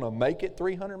is going to make it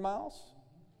 300 miles.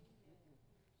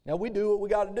 Now, we do what we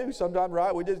got to do sometimes,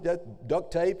 right? We just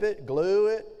duct tape it, glue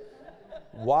it,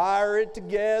 wire it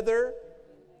together.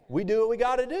 We do what we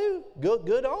got to do.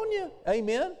 Good on you.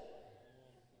 Amen.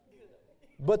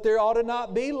 But there ought to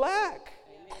not be lack.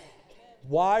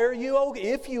 Why are you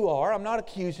okay? If you are, I'm not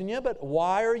accusing you, but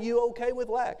why are you okay with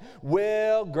lack?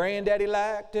 Well, granddaddy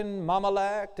lacked and mama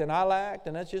lacked and I lacked,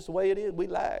 and that's just the way it is. We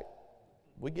lack.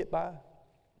 We get by.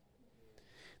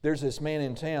 There's this man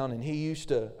in town, and I used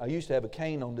to have a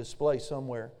cane on display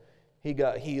somewhere. He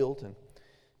got healed,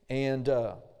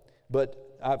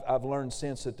 but I've learned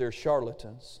since that they're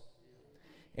charlatans.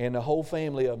 And the whole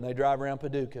family of them, they drive around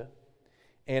Paducah,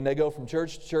 and they go from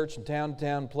church to church and town to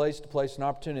town, place to place, an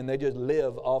opportunity, and they just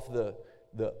live off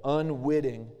the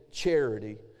unwitting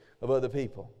charity of other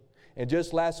people. And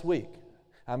just last week,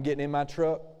 I'm getting in my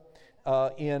truck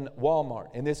in Walmart,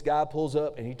 and this guy pulls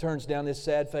up, and he turns down this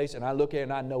sad face, and I look at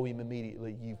him, and I know him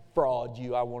immediately. You fraud,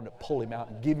 you. I wanted to pull him out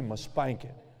and give him a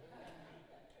spanking.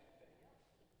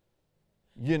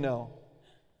 You know.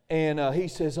 And he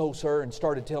says, "Oh, sir," and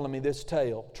started telling me this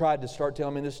tale. Tried to start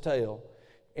telling me this tale.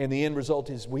 And the end result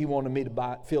is he wanted me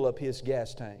to fill up his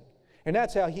gas tank. And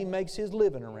that's how he makes his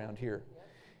living around here.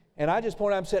 And I just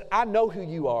pointed out and said, "I know who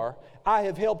you are. I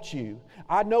have helped you.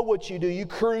 I know what you do. You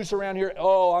cruise around here.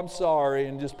 Oh, I'm sorry,"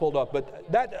 and just pulled off. But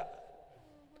that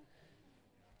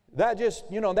just,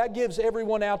 that gives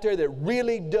everyone out there that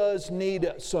really does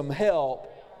need some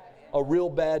help a real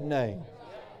bad name.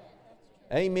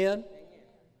 Amen.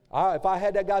 If I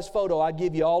had that guy's photo, I'd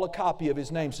give you all a copy of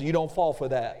his name so you don't fall for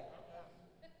that.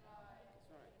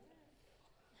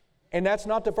 And that's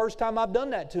not the first time I've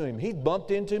done that to him. He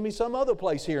bumped into me some other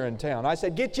place here in town. I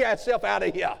said, "Get yourself out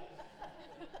of here."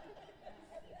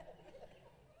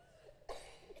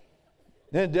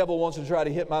 Then the devil wants to try to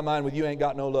hit my mind with, "You ain't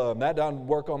got no love." And that doesn't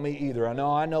work on me either.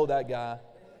 I know that guy.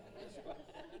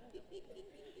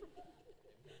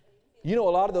 You know, a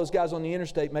lot of those guys on the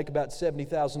interstate make about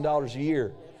 $70,000 a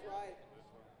year.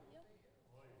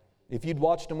 If you'd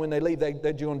watched them when they leave,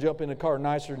 they'd go and jump in a car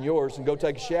nicer than yours and go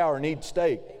take a shower and eat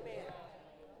steak.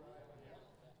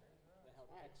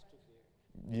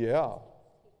 Yeah.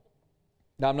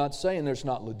 Now, I'm not saying there's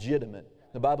not legitimate.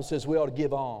 The Bible says we ought to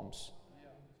give alms.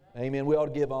 Amen. We ought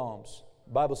to give alms.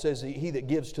 The Bible says he that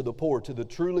gives to the poor, to the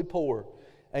truly poor,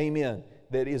 amen,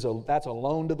 that's a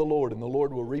loan to the Lord, and the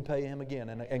Lord will repay him again.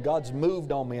 And God's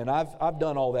moved on me, and I've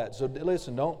done all that. So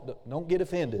listen, don't get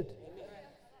offended.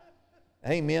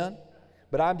 Amen.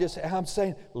 But I'm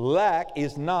saying lack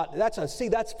is not,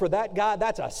 that's for that guy,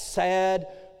 that's a sad,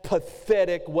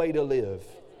 pathetic way to live.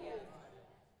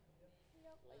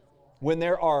 When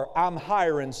there are "I'm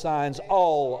hiring" signs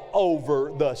all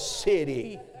over the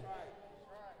city.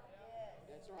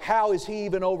 How is he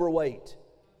even overweight?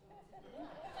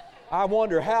 I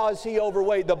wonder, how is he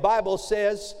overweight? The Bible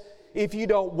says if you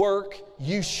don't work,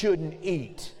 you shouldn't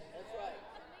eat.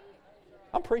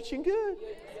 I'm preaching good.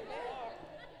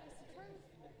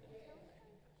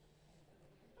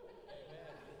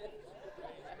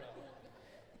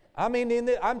 I mean,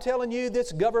 I'm telling you,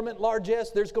 this government largesse,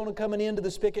 there's going to come an end to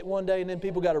the spigot one day, and then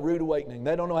people got a rude awakening.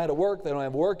 They don't know how to work. They don't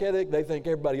have work ethic. They think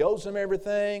everybody owes them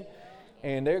everything,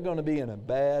 and they're going to be in a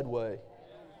bad way.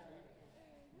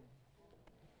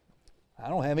 I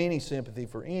don't have any sympathy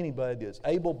for anybody that's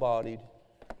able-bodied,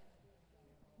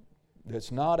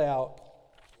 that's not out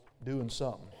doing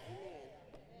something.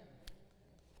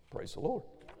 Praise the Lord.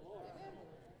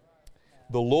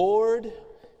 The Lord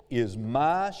is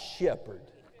my shepherd.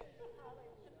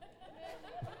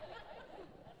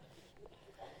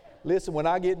 Listen, when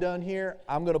I get done here,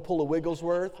 I'm going to pull a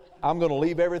Wigglesworth. I'm going to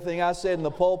leave everything I said in the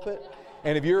pulpit.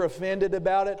 And if you're offended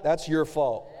about it, that's your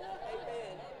fault.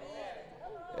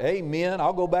 Amen.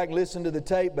 I'll go back and listen to the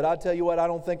tape, but I tell you what, I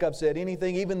don't think I've said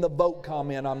anything. Even the vote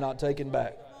comment, I'm not taking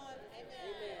back.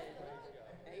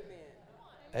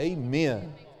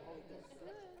 Amen.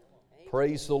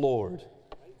 Praise the Lord.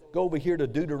 Go over here to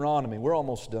Deuteronomy. We're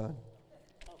almost done.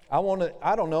 I want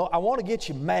to get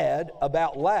you mad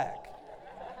about lack.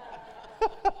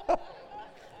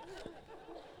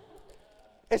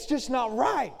 It's just not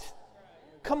right.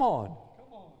 Come on.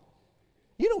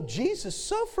 You know, Jesus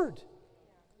suffered.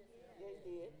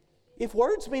 If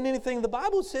words mean anything, the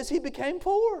Bible says he became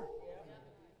poor.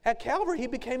 At Calvary, he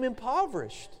became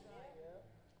impoverished.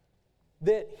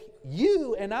 That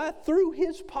you and I, through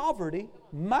his poverty,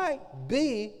 might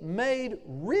be made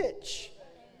rich.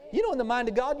 You know, in the mind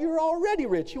of God, you're already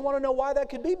rich. You want to know why that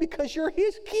could be? Because you're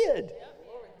his kid.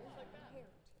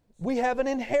 We have an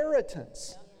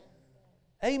inheritance.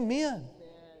 Amen.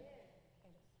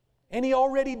 And He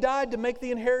already died to make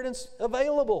the inheritance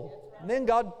available. And then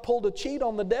God pulled a cheat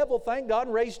on the devil, thank God,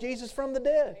 and raised Jesus from the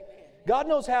dead. God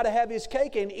knows how to have His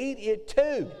cake and eat it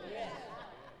too.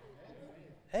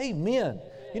 Amen.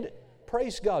 You know,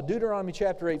 praise God. Deuteronomy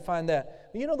chapter 8, find that.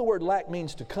 You know the word lack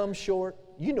means to come short?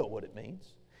 You know what it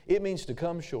means. It means to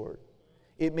come short.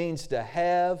 It means to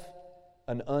have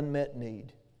an unmet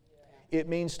need. It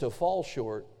means to fall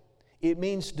short. It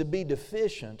means to be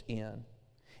deficient in.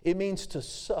 It means to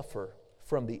suffer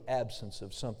from the absence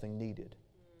of something needed.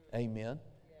 Amen.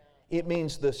 It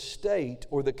means the state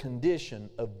or the condition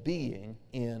of being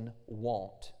in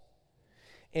want.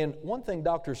 And one thing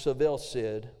Dr. Savelle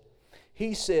said,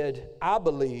 he said, I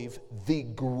believe the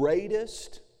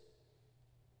greatest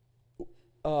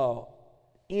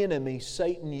enemy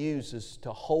Satan uses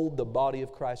to hold the body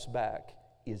of Christ back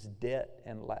is debt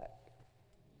and lack.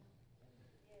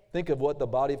 Think of what the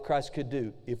body of Christ could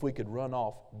do if we could run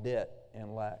off debt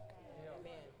and lack.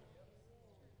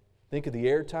 Think of the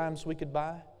airtimes we could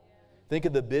buy. Think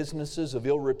of the businesses of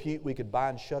ill repute we could buy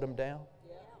and shut them down.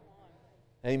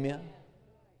 Amen.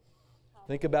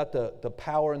 Think about the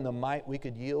power and the might we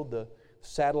could yield, the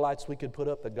satellites we could put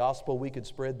up, the gospel we could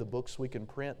spread, the books we can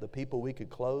print, the people we could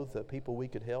clothe, the people we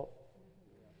could help.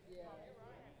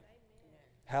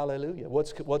 Hallelujah.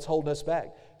 What's holding us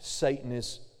back? Satan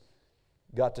has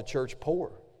got the church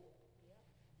poor.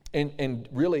 And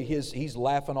really he's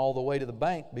laughing all the way to the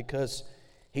bank because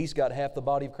he's got half the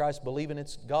body of Christ believing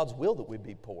it's God's will that we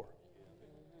be poor.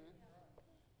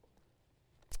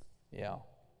 Yeah.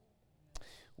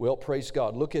 Well, praise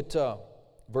God. Look at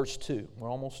verse 2.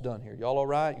 We're almost done here. Y'all all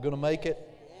right? You going to make it?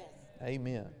 Yes.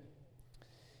 Amen.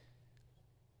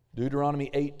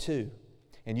 Deuteronomy 8:2.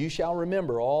 And you shall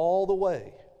remember all the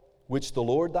way which the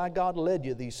Lord thy God led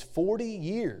you these 40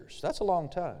 years. That's a long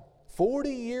time. 40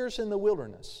 years in the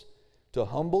wilderness to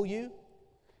humble you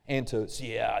and to,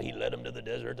 He led them to the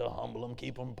desert to humble them,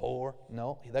 keep them poor.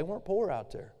 No, they weren't poor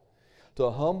out there. To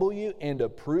humble you and to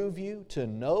prove you, to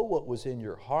know what was in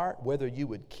your heart, whether you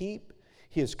would keep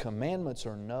His commandments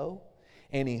or no.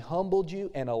 And He humbled you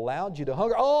and allowed you to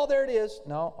hunger. Oh, there it is.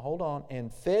 No, hold on.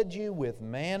 And fed you with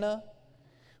manna,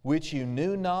 which you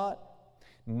knew not,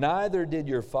 neither did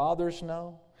your fathers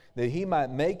know, that He might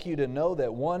make you to know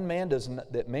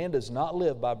that man does not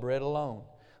live by bread alone,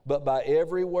 but by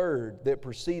every word that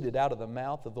proceeded out of the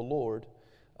mouth of the Lord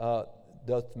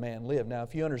doth man live. Now,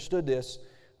 if you understood this,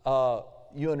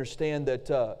 you understand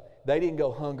that they didn't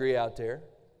go hungry out there.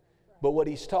 But what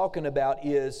he's talking about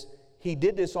is He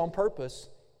did this on purpose.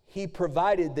 He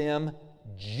provided them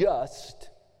just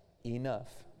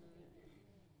enough.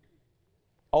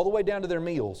 All the way down to their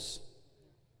meals.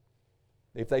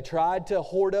 If they tried to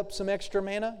hoard up some extra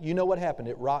manna, you know what happened.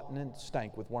 It rotten and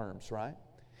stank with worms, right?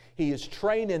 He is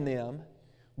training them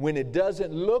when it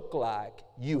doesn't look like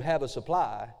you have a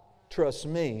supply. Trust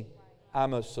me,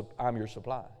 I'm your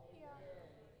supply.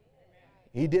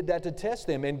 He did that to test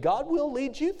them. And God will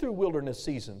lead you through wilderness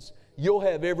seasons. You'll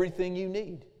have everything you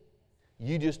need.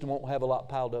 You just won't have a lot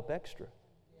piled up extra.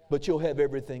 But you'll have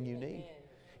everything you need.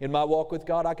 In my walk with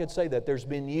God, I could say that. There's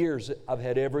been years I've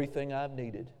had everything I've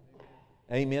needed.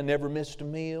 Amen. Never missed a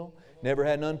meal. Never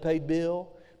had an unpaid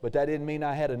bill. But that didn't mean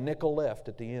I had a nickel left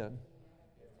at the end.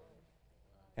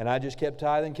 And I just kept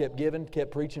tithing, kept giving,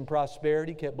 kept preaching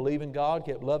prosperity, kept believing God,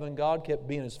 kept loving God, kept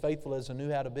being as faithful as I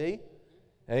knew how to be.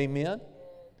 Amen.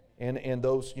 And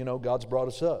those, God's brought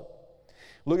us up.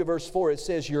 Look at verse 4. It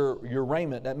says, your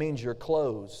raiment, that means your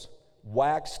clothes,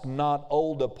 waxed not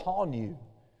old upon you.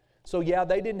 So yeah,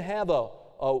 they didn't have a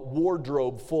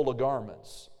wardrobe full of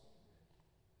garments.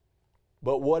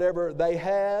 But whatever they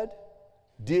had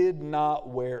did not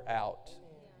wear out.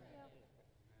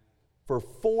 For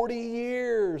 40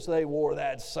 years they wore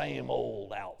that same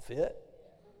old outfit.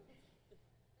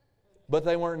 But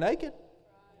they weren't naked.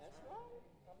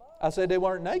 I said they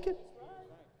weren't naked.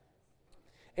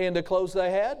 And the clothes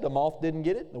they had, the moth didn't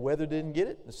get it, the weather didn't get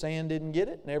it, the sand didn't get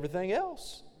it, and everything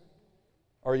else.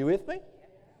 Are you with me?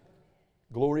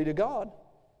 Glory to God.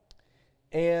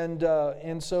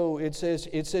 And so it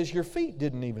says your feet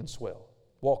didn't even swell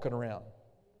walking around.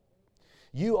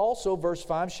 You also, verse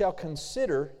 5, shall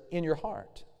consider in your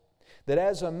heart that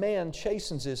as a man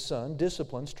chastens his son,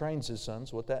 disciplines, trains his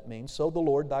sons, what that means, so the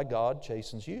Lord thy God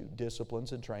chastens you,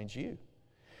 disciplines and trains you.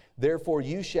 Therefore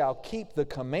you shall keep the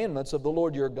commandments of the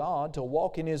Lord your God, to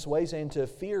walk in His ways and to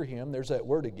fear Him. There's that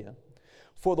word again.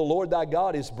 For the Lord thy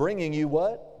God is bringing you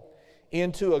what?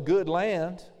 Into a good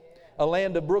land, a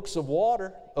land of brooks of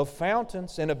water, of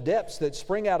fountains, and of depths that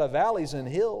spring out of valleys and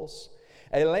hills,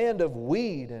 A land of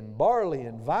wheat and barley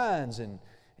and vines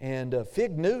and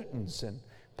fig Newtons and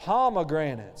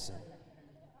pomegranates and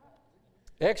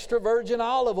extra virgin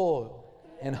olive oil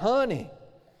and honey.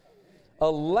 A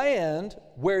land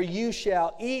where you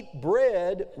shall eat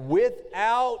bread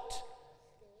without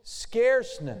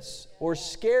scarceness or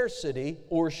scarcity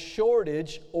or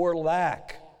shortage or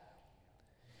lack.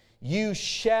 You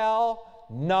shall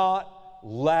not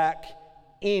lack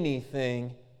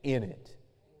anything in it.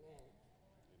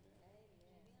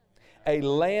 A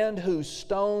land whose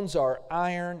stones are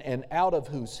iron and out of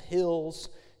whose hills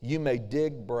you may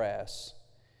dig brass.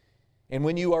 And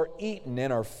when you are eaten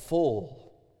and are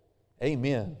full,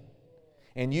 amen.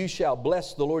 And you shall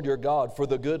bless the Lord your God for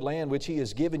the good land which He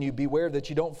has given you. Beware that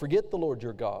you don't forget the Lord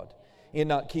your God in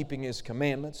not keeping His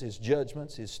commandments, His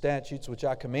judgments, His statutes, which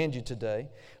I command you today.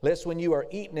 Lest when you are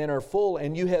eaten and are full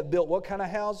and you have built what kind of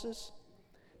houses?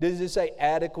 Does it say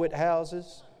adequate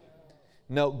houses?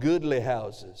 No, goodly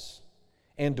houses.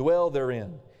 And dwell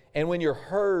therein. And when your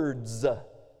herds,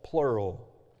 plural,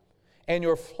 and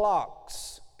your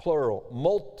flocks, plural,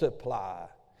 multiply,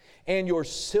 and your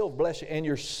silver, bless you, and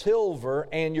your silver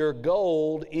and your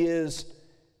gold is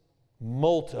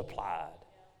multiplied.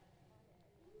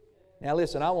 Now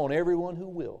listen, I want everyone who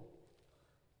will.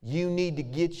 You need to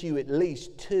get you at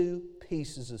least 2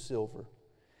 pieces of silver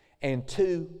and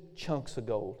 2 chunks of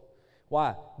gold.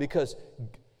 Why? Because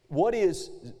what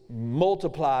is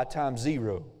multiply times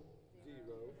 0?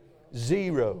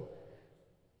 0.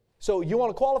 So you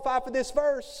want to qualify for this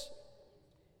verse?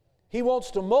 He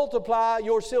wants to multiply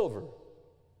your silver.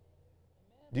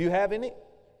 Do you have any?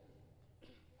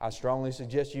 I strongly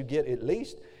suggest you get at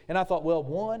least. And I thought, well,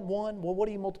 one. Well, what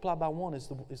do you multiply by 1 is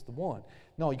the 1.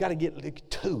 No, you got to get like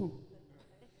 2.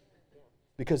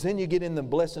 Because then you get in the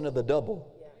blessing of the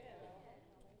double.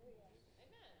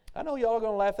 I know y'all are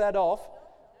going to laugh that off.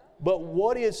 But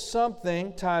what is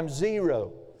something times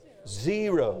 0?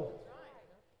 0.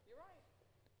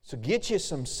 So get you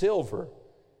some silver.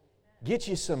 Get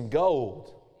you some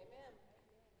gold.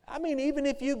 I mean, even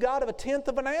if you got a 1/10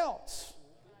 of an ounce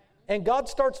and God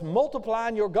starts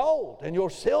multiplying your gold and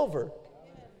your silver,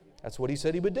 that's what He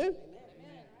said He would do.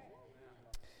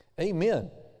 Amen.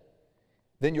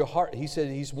 Then your heart, He said,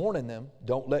 He's warning them,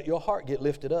 don't let your heart get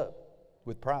lifted up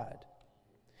with pride.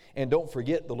 And don't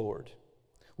forget the Lord,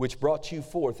 which brought you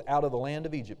forth out of the land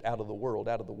of Egypt, out of the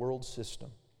world system.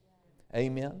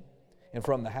 Amen. And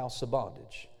from the house of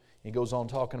bondage. He goes on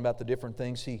talking about the different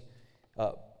things He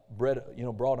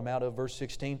brought them out of. Verse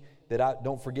 16,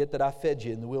 don't forget that I fed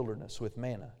you in the wilderness with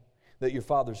manna, that your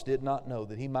fathers did not know,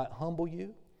 that He might humble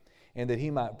you and that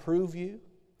He might prove you,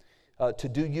 to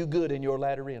do you good in your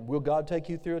latter end. Will God take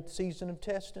you through a season of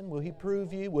testing? Will He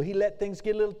prove you? Will He let things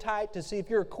get a little tight to see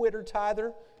if you're a quitter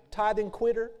tither, tithing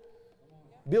quitter,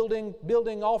 building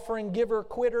offering giver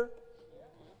quitter?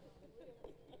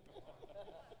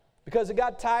 Because it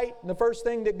got tight and the first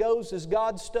thing that goes is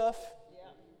God's stuff.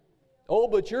 Oh,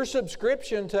 but your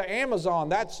subscription to Amazon,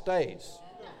 that stays.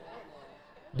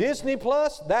 Disney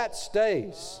Plus, that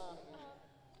stays.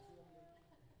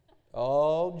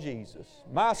 Oh, Jesus.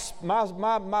 My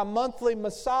monthly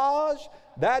massage,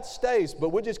 that stays. But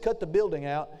we'll just cut the building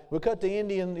out. We'll cut the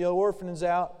Indian orphans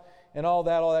out and all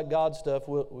that God stuff,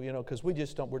 because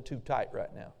we're too tight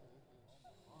right now.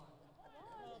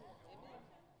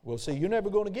 Well, see, you're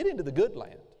never going to get into the good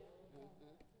land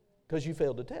because you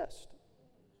failed the test.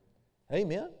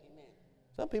 Amen?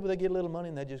 Some people, they get a little money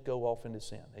and they just go off into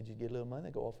sin. They just get a little money, they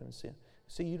go off into sin.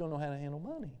 See, you don't know how to handle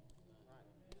money.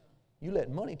 You let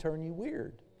money turn you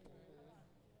weird.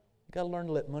 You got to learn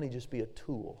to let money just be a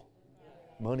tool.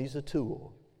 Money's a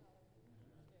tool.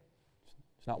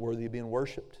 It's not worthy of being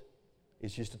worshiped.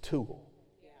 It's just a tool.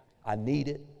 I need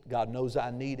it. God knows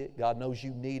I need it. God knows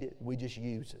you need it. We just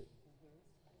use it.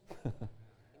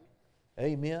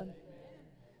 Amen.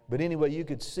 But anyway, you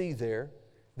could see there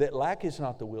that lack is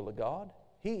not the will of God.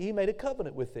 He made a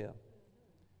covenant with them.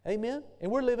 Amen.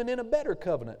 And we're living in a better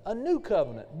covenant, a new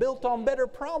covenant built on better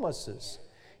promises.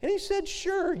 And He said,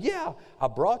 sure, yeah, I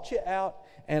brought you out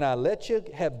and I let you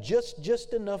have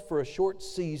just enough for a short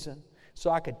season so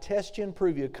I could test you and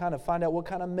prove you, kind of find out what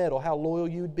kind of metal, how loyal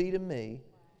you'd be to me.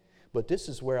 But this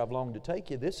is where I've longed to take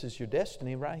you. This is your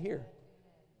destiny right here.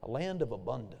 A land of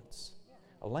abundance,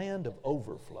 a land of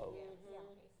overflow.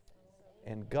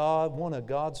 And one of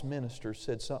God's ministers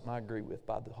said something I agree with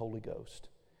by the Holy Ghost,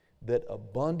 that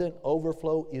abundant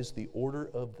overflow is the order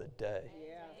of the day.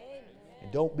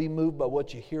 And don't be moved by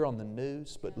what you hear on the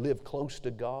news, but live close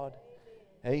to God.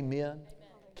 Amen.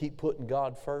 Keep putting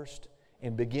God first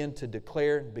and begin to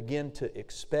declare and begin to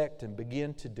expect and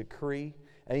begin to decree,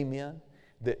 amen,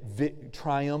 that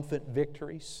triumphant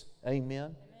victories.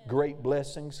 Amen. Great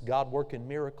blessings, God working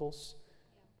miracles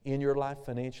in your life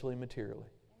financially and materially.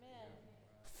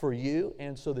 For you,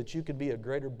 and so that you can be a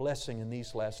greater blessing in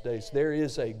these last days. There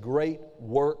is a great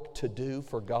work to do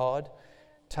for God.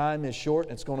 Time is short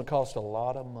and it's going to cost a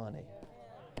lot of money.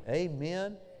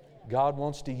 Amen. God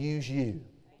wants to use you.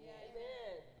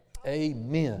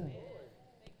 Amen.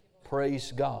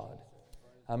 Praise God.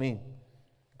 I mean,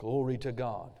 glory to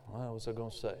God. What was I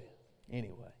going to say?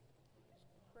 Anyway.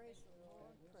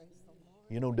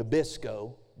 You know,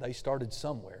 Nabisco, they started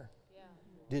somewhere,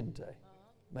 didn't they?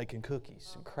 Making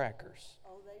cookies and crackers.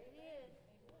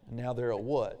 And now they're a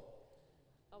what?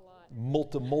 A lot.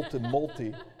 Multi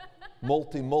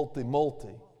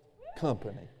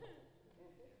company.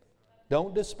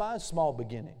 Don't despise small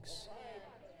beginnings.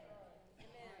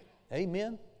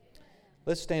 Amen.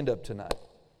 Let's stand up tonight.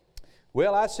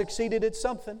 Well, I succeeded at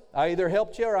something. I either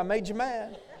helped you or I made you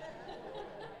mad.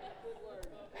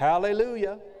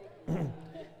 Hallelujah.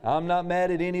 I'm not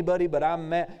mad at anybody, but I'm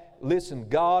mad. Listen,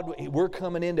 God, we're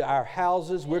coming into our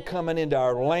houses. We're coming into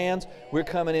our lands. We're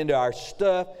coming into our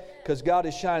stuff because God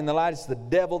is shining the light. It's the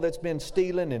devil that's been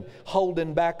stealing and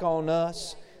holding back on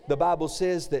us. The Bible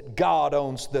says that God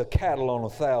owns the cattle on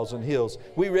 1,000 hills.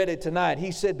 We read it tonight.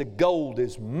 He said the gold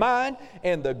is mine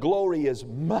and the glory is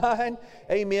mine.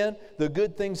 Amen. The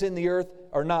good things in the earth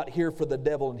are not here for the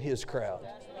devil and his crowd.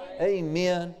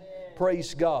 Amen.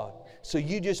 Praise God. So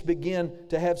you just begin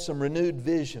to have some renewed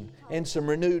vision and some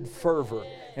renewed fervor.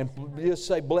 And just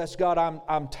say, bless God,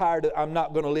 I'm tired. I'm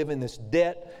not going to live in this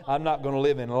debt. I'm not going to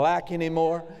live in lack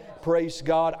anymore. Praise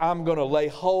God. I'm going to lay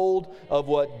hold of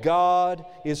what God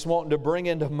is wanting to bring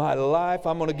into my life.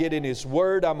 I'm going to get in His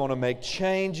Word. I'm going to make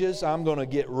changes. I'm going to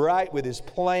get right with His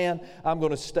plan. I'm going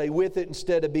to stay with it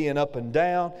instead of being up and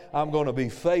down. I'm going to be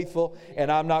faithful,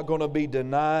 and I'm not going to be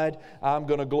denied. I'm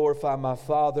going to glorify my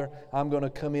Father. I'm going to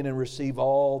come in and receive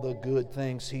all the good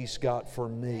things He's got for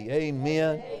me.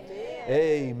 Amen.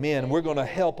 Amen. We're going to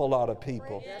help a lot of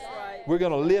people. We're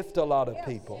going to lift a lot of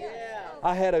people.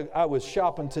 I was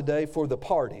shopping today for the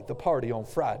party on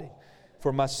Friday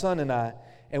for my son and I,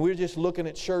 and we were just looking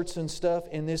at shirts and stuff,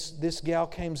 and this gal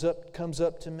comes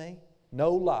up to me,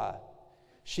 no lie.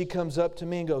 She comes up to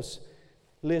me and goes,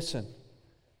 listen,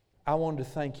 I wanted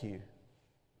to thank you.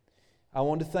 I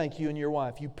wanted to thank you and your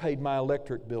wife. You paid my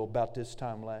electric bill about this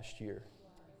time last year.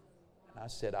 And I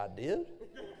said, I did?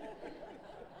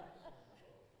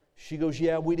 She goes,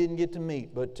 yeah, we didn't get to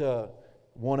meet, but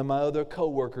one of my other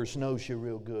co-workers knows you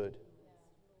real good.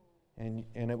 And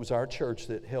it was our church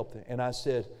that helped it. And I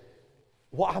said,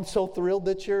 well, I'm so thrilled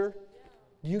that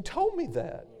you told me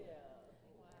that.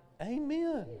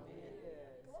 Amen.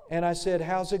 And I said,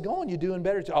 how's it going? You doing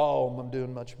better? Oh, I'm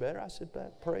doing much better. I said,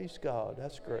 praise God.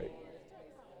 That's great.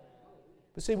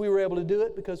 But see, we were able to do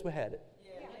it because we had it.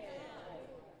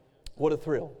 What a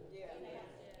thrill.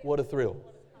 What a thrill.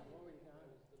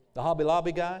 The Hobby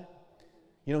Lobby guy,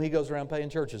 you know, he goes around paying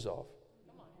churches off.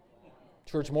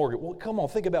 Church mortgage. Well, come on,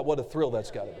 think about what a thrill that's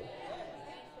got to be.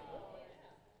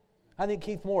 I think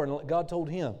Keith Moore, and God told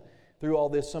him through all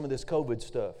this, some of this COVID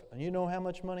stuff. And you know how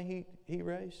much money he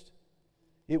raised?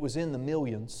 It was in the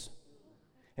millions.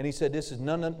 And he said, this is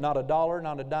not a dollar,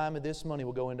 not a dime of this money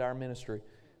will go into our ministry.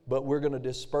 But we're going to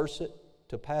disperse it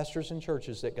to pastors and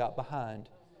churches that got behind.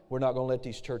 We're not going to let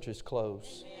these churches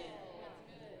close.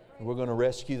 And we're going to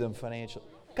rescue them financially.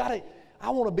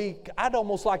 I'd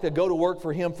almost like to go to work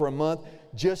for him for a month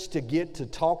just to get to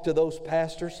talk to those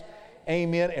pastors,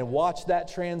 amen, and watch that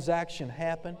transaction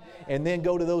happen, and then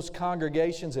go to those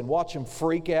congregations and watch them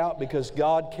freak out because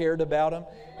God cared about them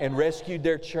and rescued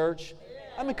their church.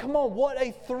 I mean, come on, what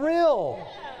a thrill.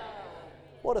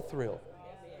 What a thrill.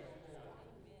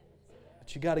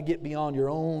 But you got to get beyond your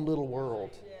own little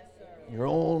world, your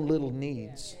own little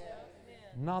needs.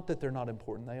 Not that they're not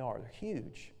important, they are. They're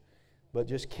huge. But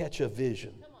just catch a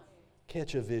vision.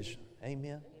 Catch a vision.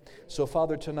 Amen. So,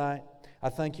 Father, tonight, I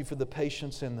thank you for the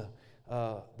patience and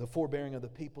the forbearing of the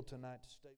people tonight to stay.